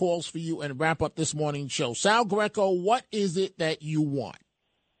more calls for you and wrap up this morning's show. Sal Greco, what is it that you want?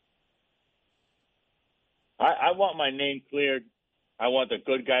 I want my name cleared. I want the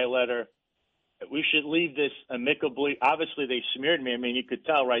good guy letter. We should leave this amicably. Obviously, they smeared me. I mean, you could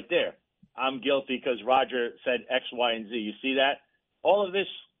tell right there. I'm guilty because Roger said X, Y, and Z. You see that? All of this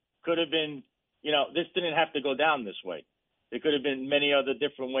could have been, this didn't have to go down this way. There could have been many other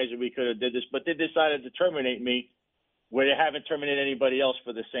different ways that we could have did this, but they decided to terminate me where they haven't terminated anybody else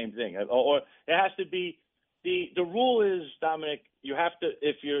for the same thing. Or it has to be the rule is, Dominic, you have to,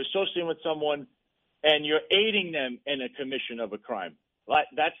 if you're associating with someone and you're aiding them in a commission of a crime.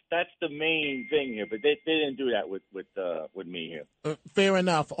 That's the main thing here, but they didn't do that with me here. Fair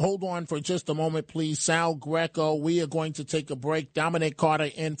enough. Hold on for just a moment, please. Sal Greco, we are going to take a break. Dominic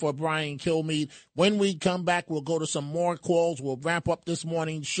Carter in for Brian Kilmeade. When we come back, we'll go to some more calls. We'll wrap up this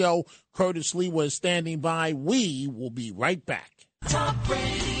morning's show. Curtis Lee was standing by. We will be right back. Talk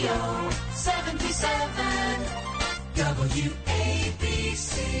Radio 77 WABC.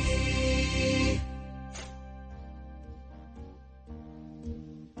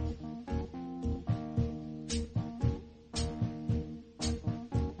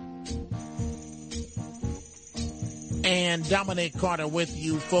 And Dominic Carter with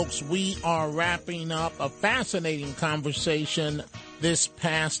you, folks. We are wrapping up a fascinating conversation this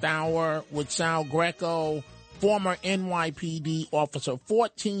past hour with Sal Greco, former NYPD officer,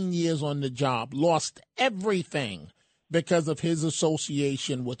 14 years on the job, lost everything because of his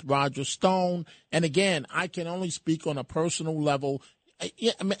association with Roger Stone. And again, I can only speak on a personal level.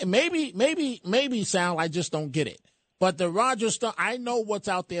 Yeah, maybe, Sal, I just don't get it. But the Roger Stone, I know what's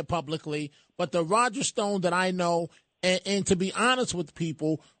out there publicly, but the Roger Stone that I know, and to be honest with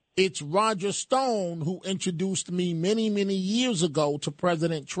people, it's Roger Stone who introduced me many, many years ago to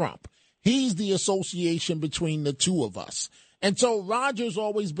President Trump. He's the association between the two of us. And so Roger's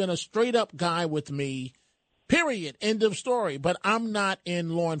always been a straight-up guy with me, period, end of story. But I'm not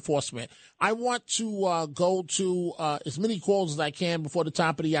in law enforcement. I want to go to as many calls as I can before the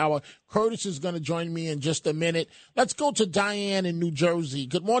top of the hour. Curtis is going to join me in just a minute. Let's go to Diane in New Jersey.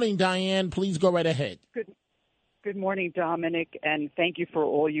 Good morning, Diane. Please go right ahead. Good morning, Dominic, and thank you for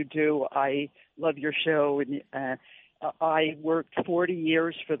all you do. I love your show. And I worked 40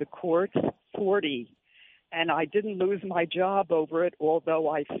 years for the courts, 40, and I didn't lose my job over it, although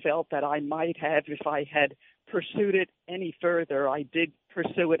I felt that I might have if I had pursued it any further. I did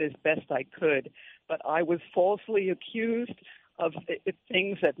pursue it as best I could, but I was falsely accused of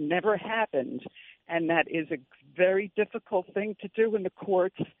things that never happened, and that is a very difficult thing to do in the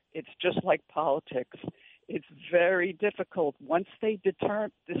courts. It's just like politics. It's very difficult once they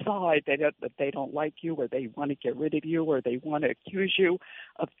decide that they don't like you, or they want to get rid of you, or they want to accuse you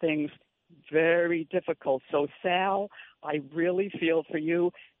of things. Very difficult. So, Sal, I really feel for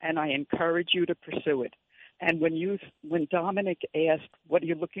you, and I encourage you to pursue it. And when Dominic asked, what are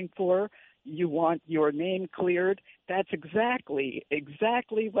you looking for? You want your name cleared? That's exactly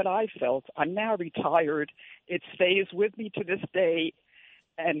what I felt. I'm now retired. It stays with me to this day,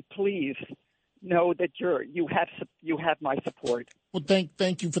 and please know that you have my support. Well,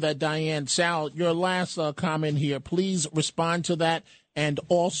 thank you for that, Diane. Sal, your last comment here. Please respond to that, and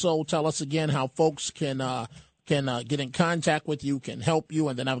also tell us again how folks can get in contact with you, can help you,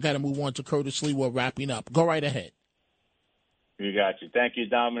 and then I've got to move on to Curtis Lee. We're wrapping up. Go right ahead. You got you. Thank you,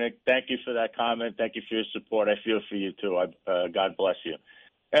 Dominic. Thank you for that comment. Thank you for your support. I feel for you, too. God bless you.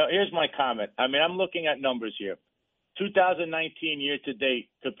 Here's my comment. I mean, I'm looking at numbers here. 2019 year-to-date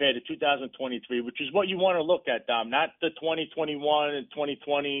compared to 2023, which is what you want to look at, Dom, not the 2021 and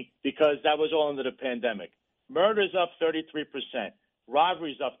 2020, because that was all under the pandemic. Murder's up 33%.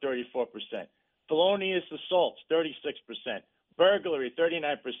 Robbery's up 34%. Felonious assaults, 36%. Burglary,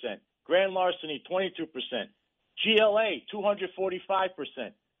 39%. Grand larceny, 22%. GLA,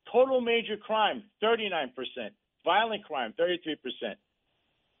 245%. Total major crime, 39%. Violent crime, 33%.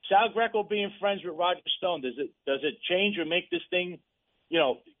 Sal Greco being friends with Roger Stone, does it change or make this thing,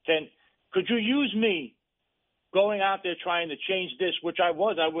 could you use me going out there trying to change this, which I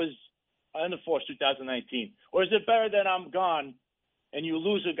was on the force 2019, or is it better that I'm gone and you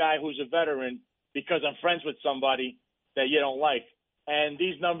lose a guy who's a veteran because I'm friends with somebody that you don't like, and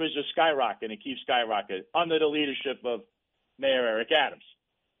these numbers are skyrocketing and keep skyrocketing under the leadership of Mayor Eric Adams?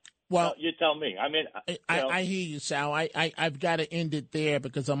 Well, you tell me. I mean, I hear you, Sal. I've got to end it there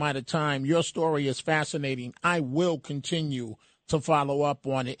because I'm out of time. Your story is fascinating. I will continue to follow up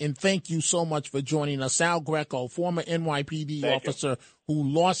on it. And thank you so much for joining us. Sal Greco, former NYPD officer who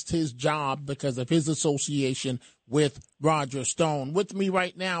lost his job because of his association with Roger Stone. With me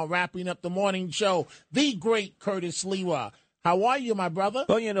right now, wrapping up the morning show, the great Curtis Lewa. How are you, my brother?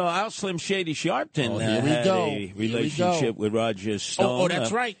 Well, Al Slim Shady Sharpton here we had go. a relationship with Roger Stone. Oh,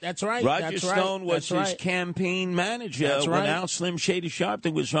 that's right. That's right. Roger Stone was his campaign manager when Al Slim Shady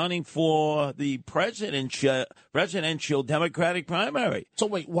Sharpton was running for the presidential Democratic primary. So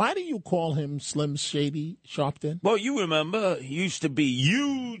wait, why do you call him Slim Shady Sharpton? Well, you remember, he used to be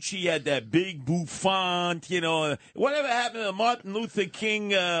huge. He had that big bouffant, Whatever happened to the Martin Luther King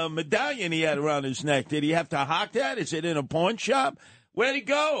medallion he had around his neck? Did he have to hock that? Is it in a pawn shop? Where'd he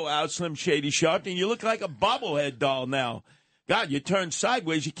go, Al Slim Shady Sharpton? You look like a bobblehead doll now. God, you turn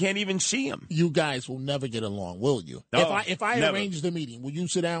sideways, you can't even see him. You guys will never get along, will you? No, if I arrange the meeting, will you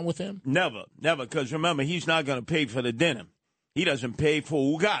sit down with him? Never, because remember, he's not going to pay for the dinner. He doesn't pay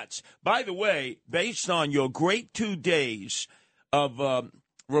for Ugats. By the way, based on your great 2 days of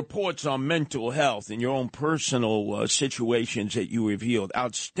reports on mental health and your own personal situations that you revealed,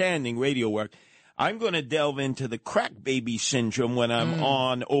 outstanding radio work, I'm going to delve into the crack baby syndrome when I'm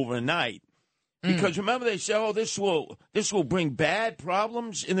on overnight. Because remember, they say, this will bring bad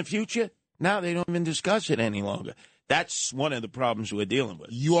problems in the future. Now they don't even discuss it any longer. That's one of the problems we're dealing with.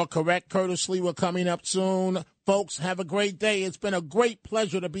 You are correct, Curtis Lee. We're coming up soon. Folks, have a great day. It's been a great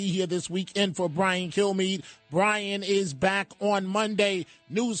pleasure to be here this weekend for Brian Kilmeade. Brian is back on Monday.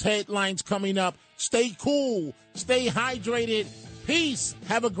 News headlines coming up. Stay cool. Stay hydrated. Peace.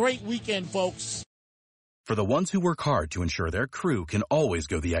 Have a great weekend, folks. For the ones who work hard to ensure their crew can always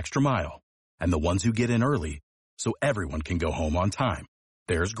go the extra mile, and the ones who get in early so everyone can go home on time,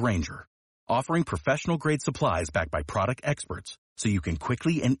 there's Grainger, offering professional-grade supplies backed by product experts so you can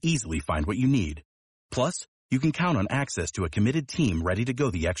quickly and easily find what you need. Plus, you can count on access to a committed team ready to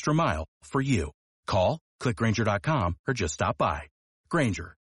go the extra mile for you. Call, click Grainger.com, or just stop by.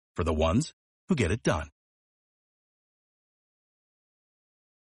 Grainger, for the ones who get it done.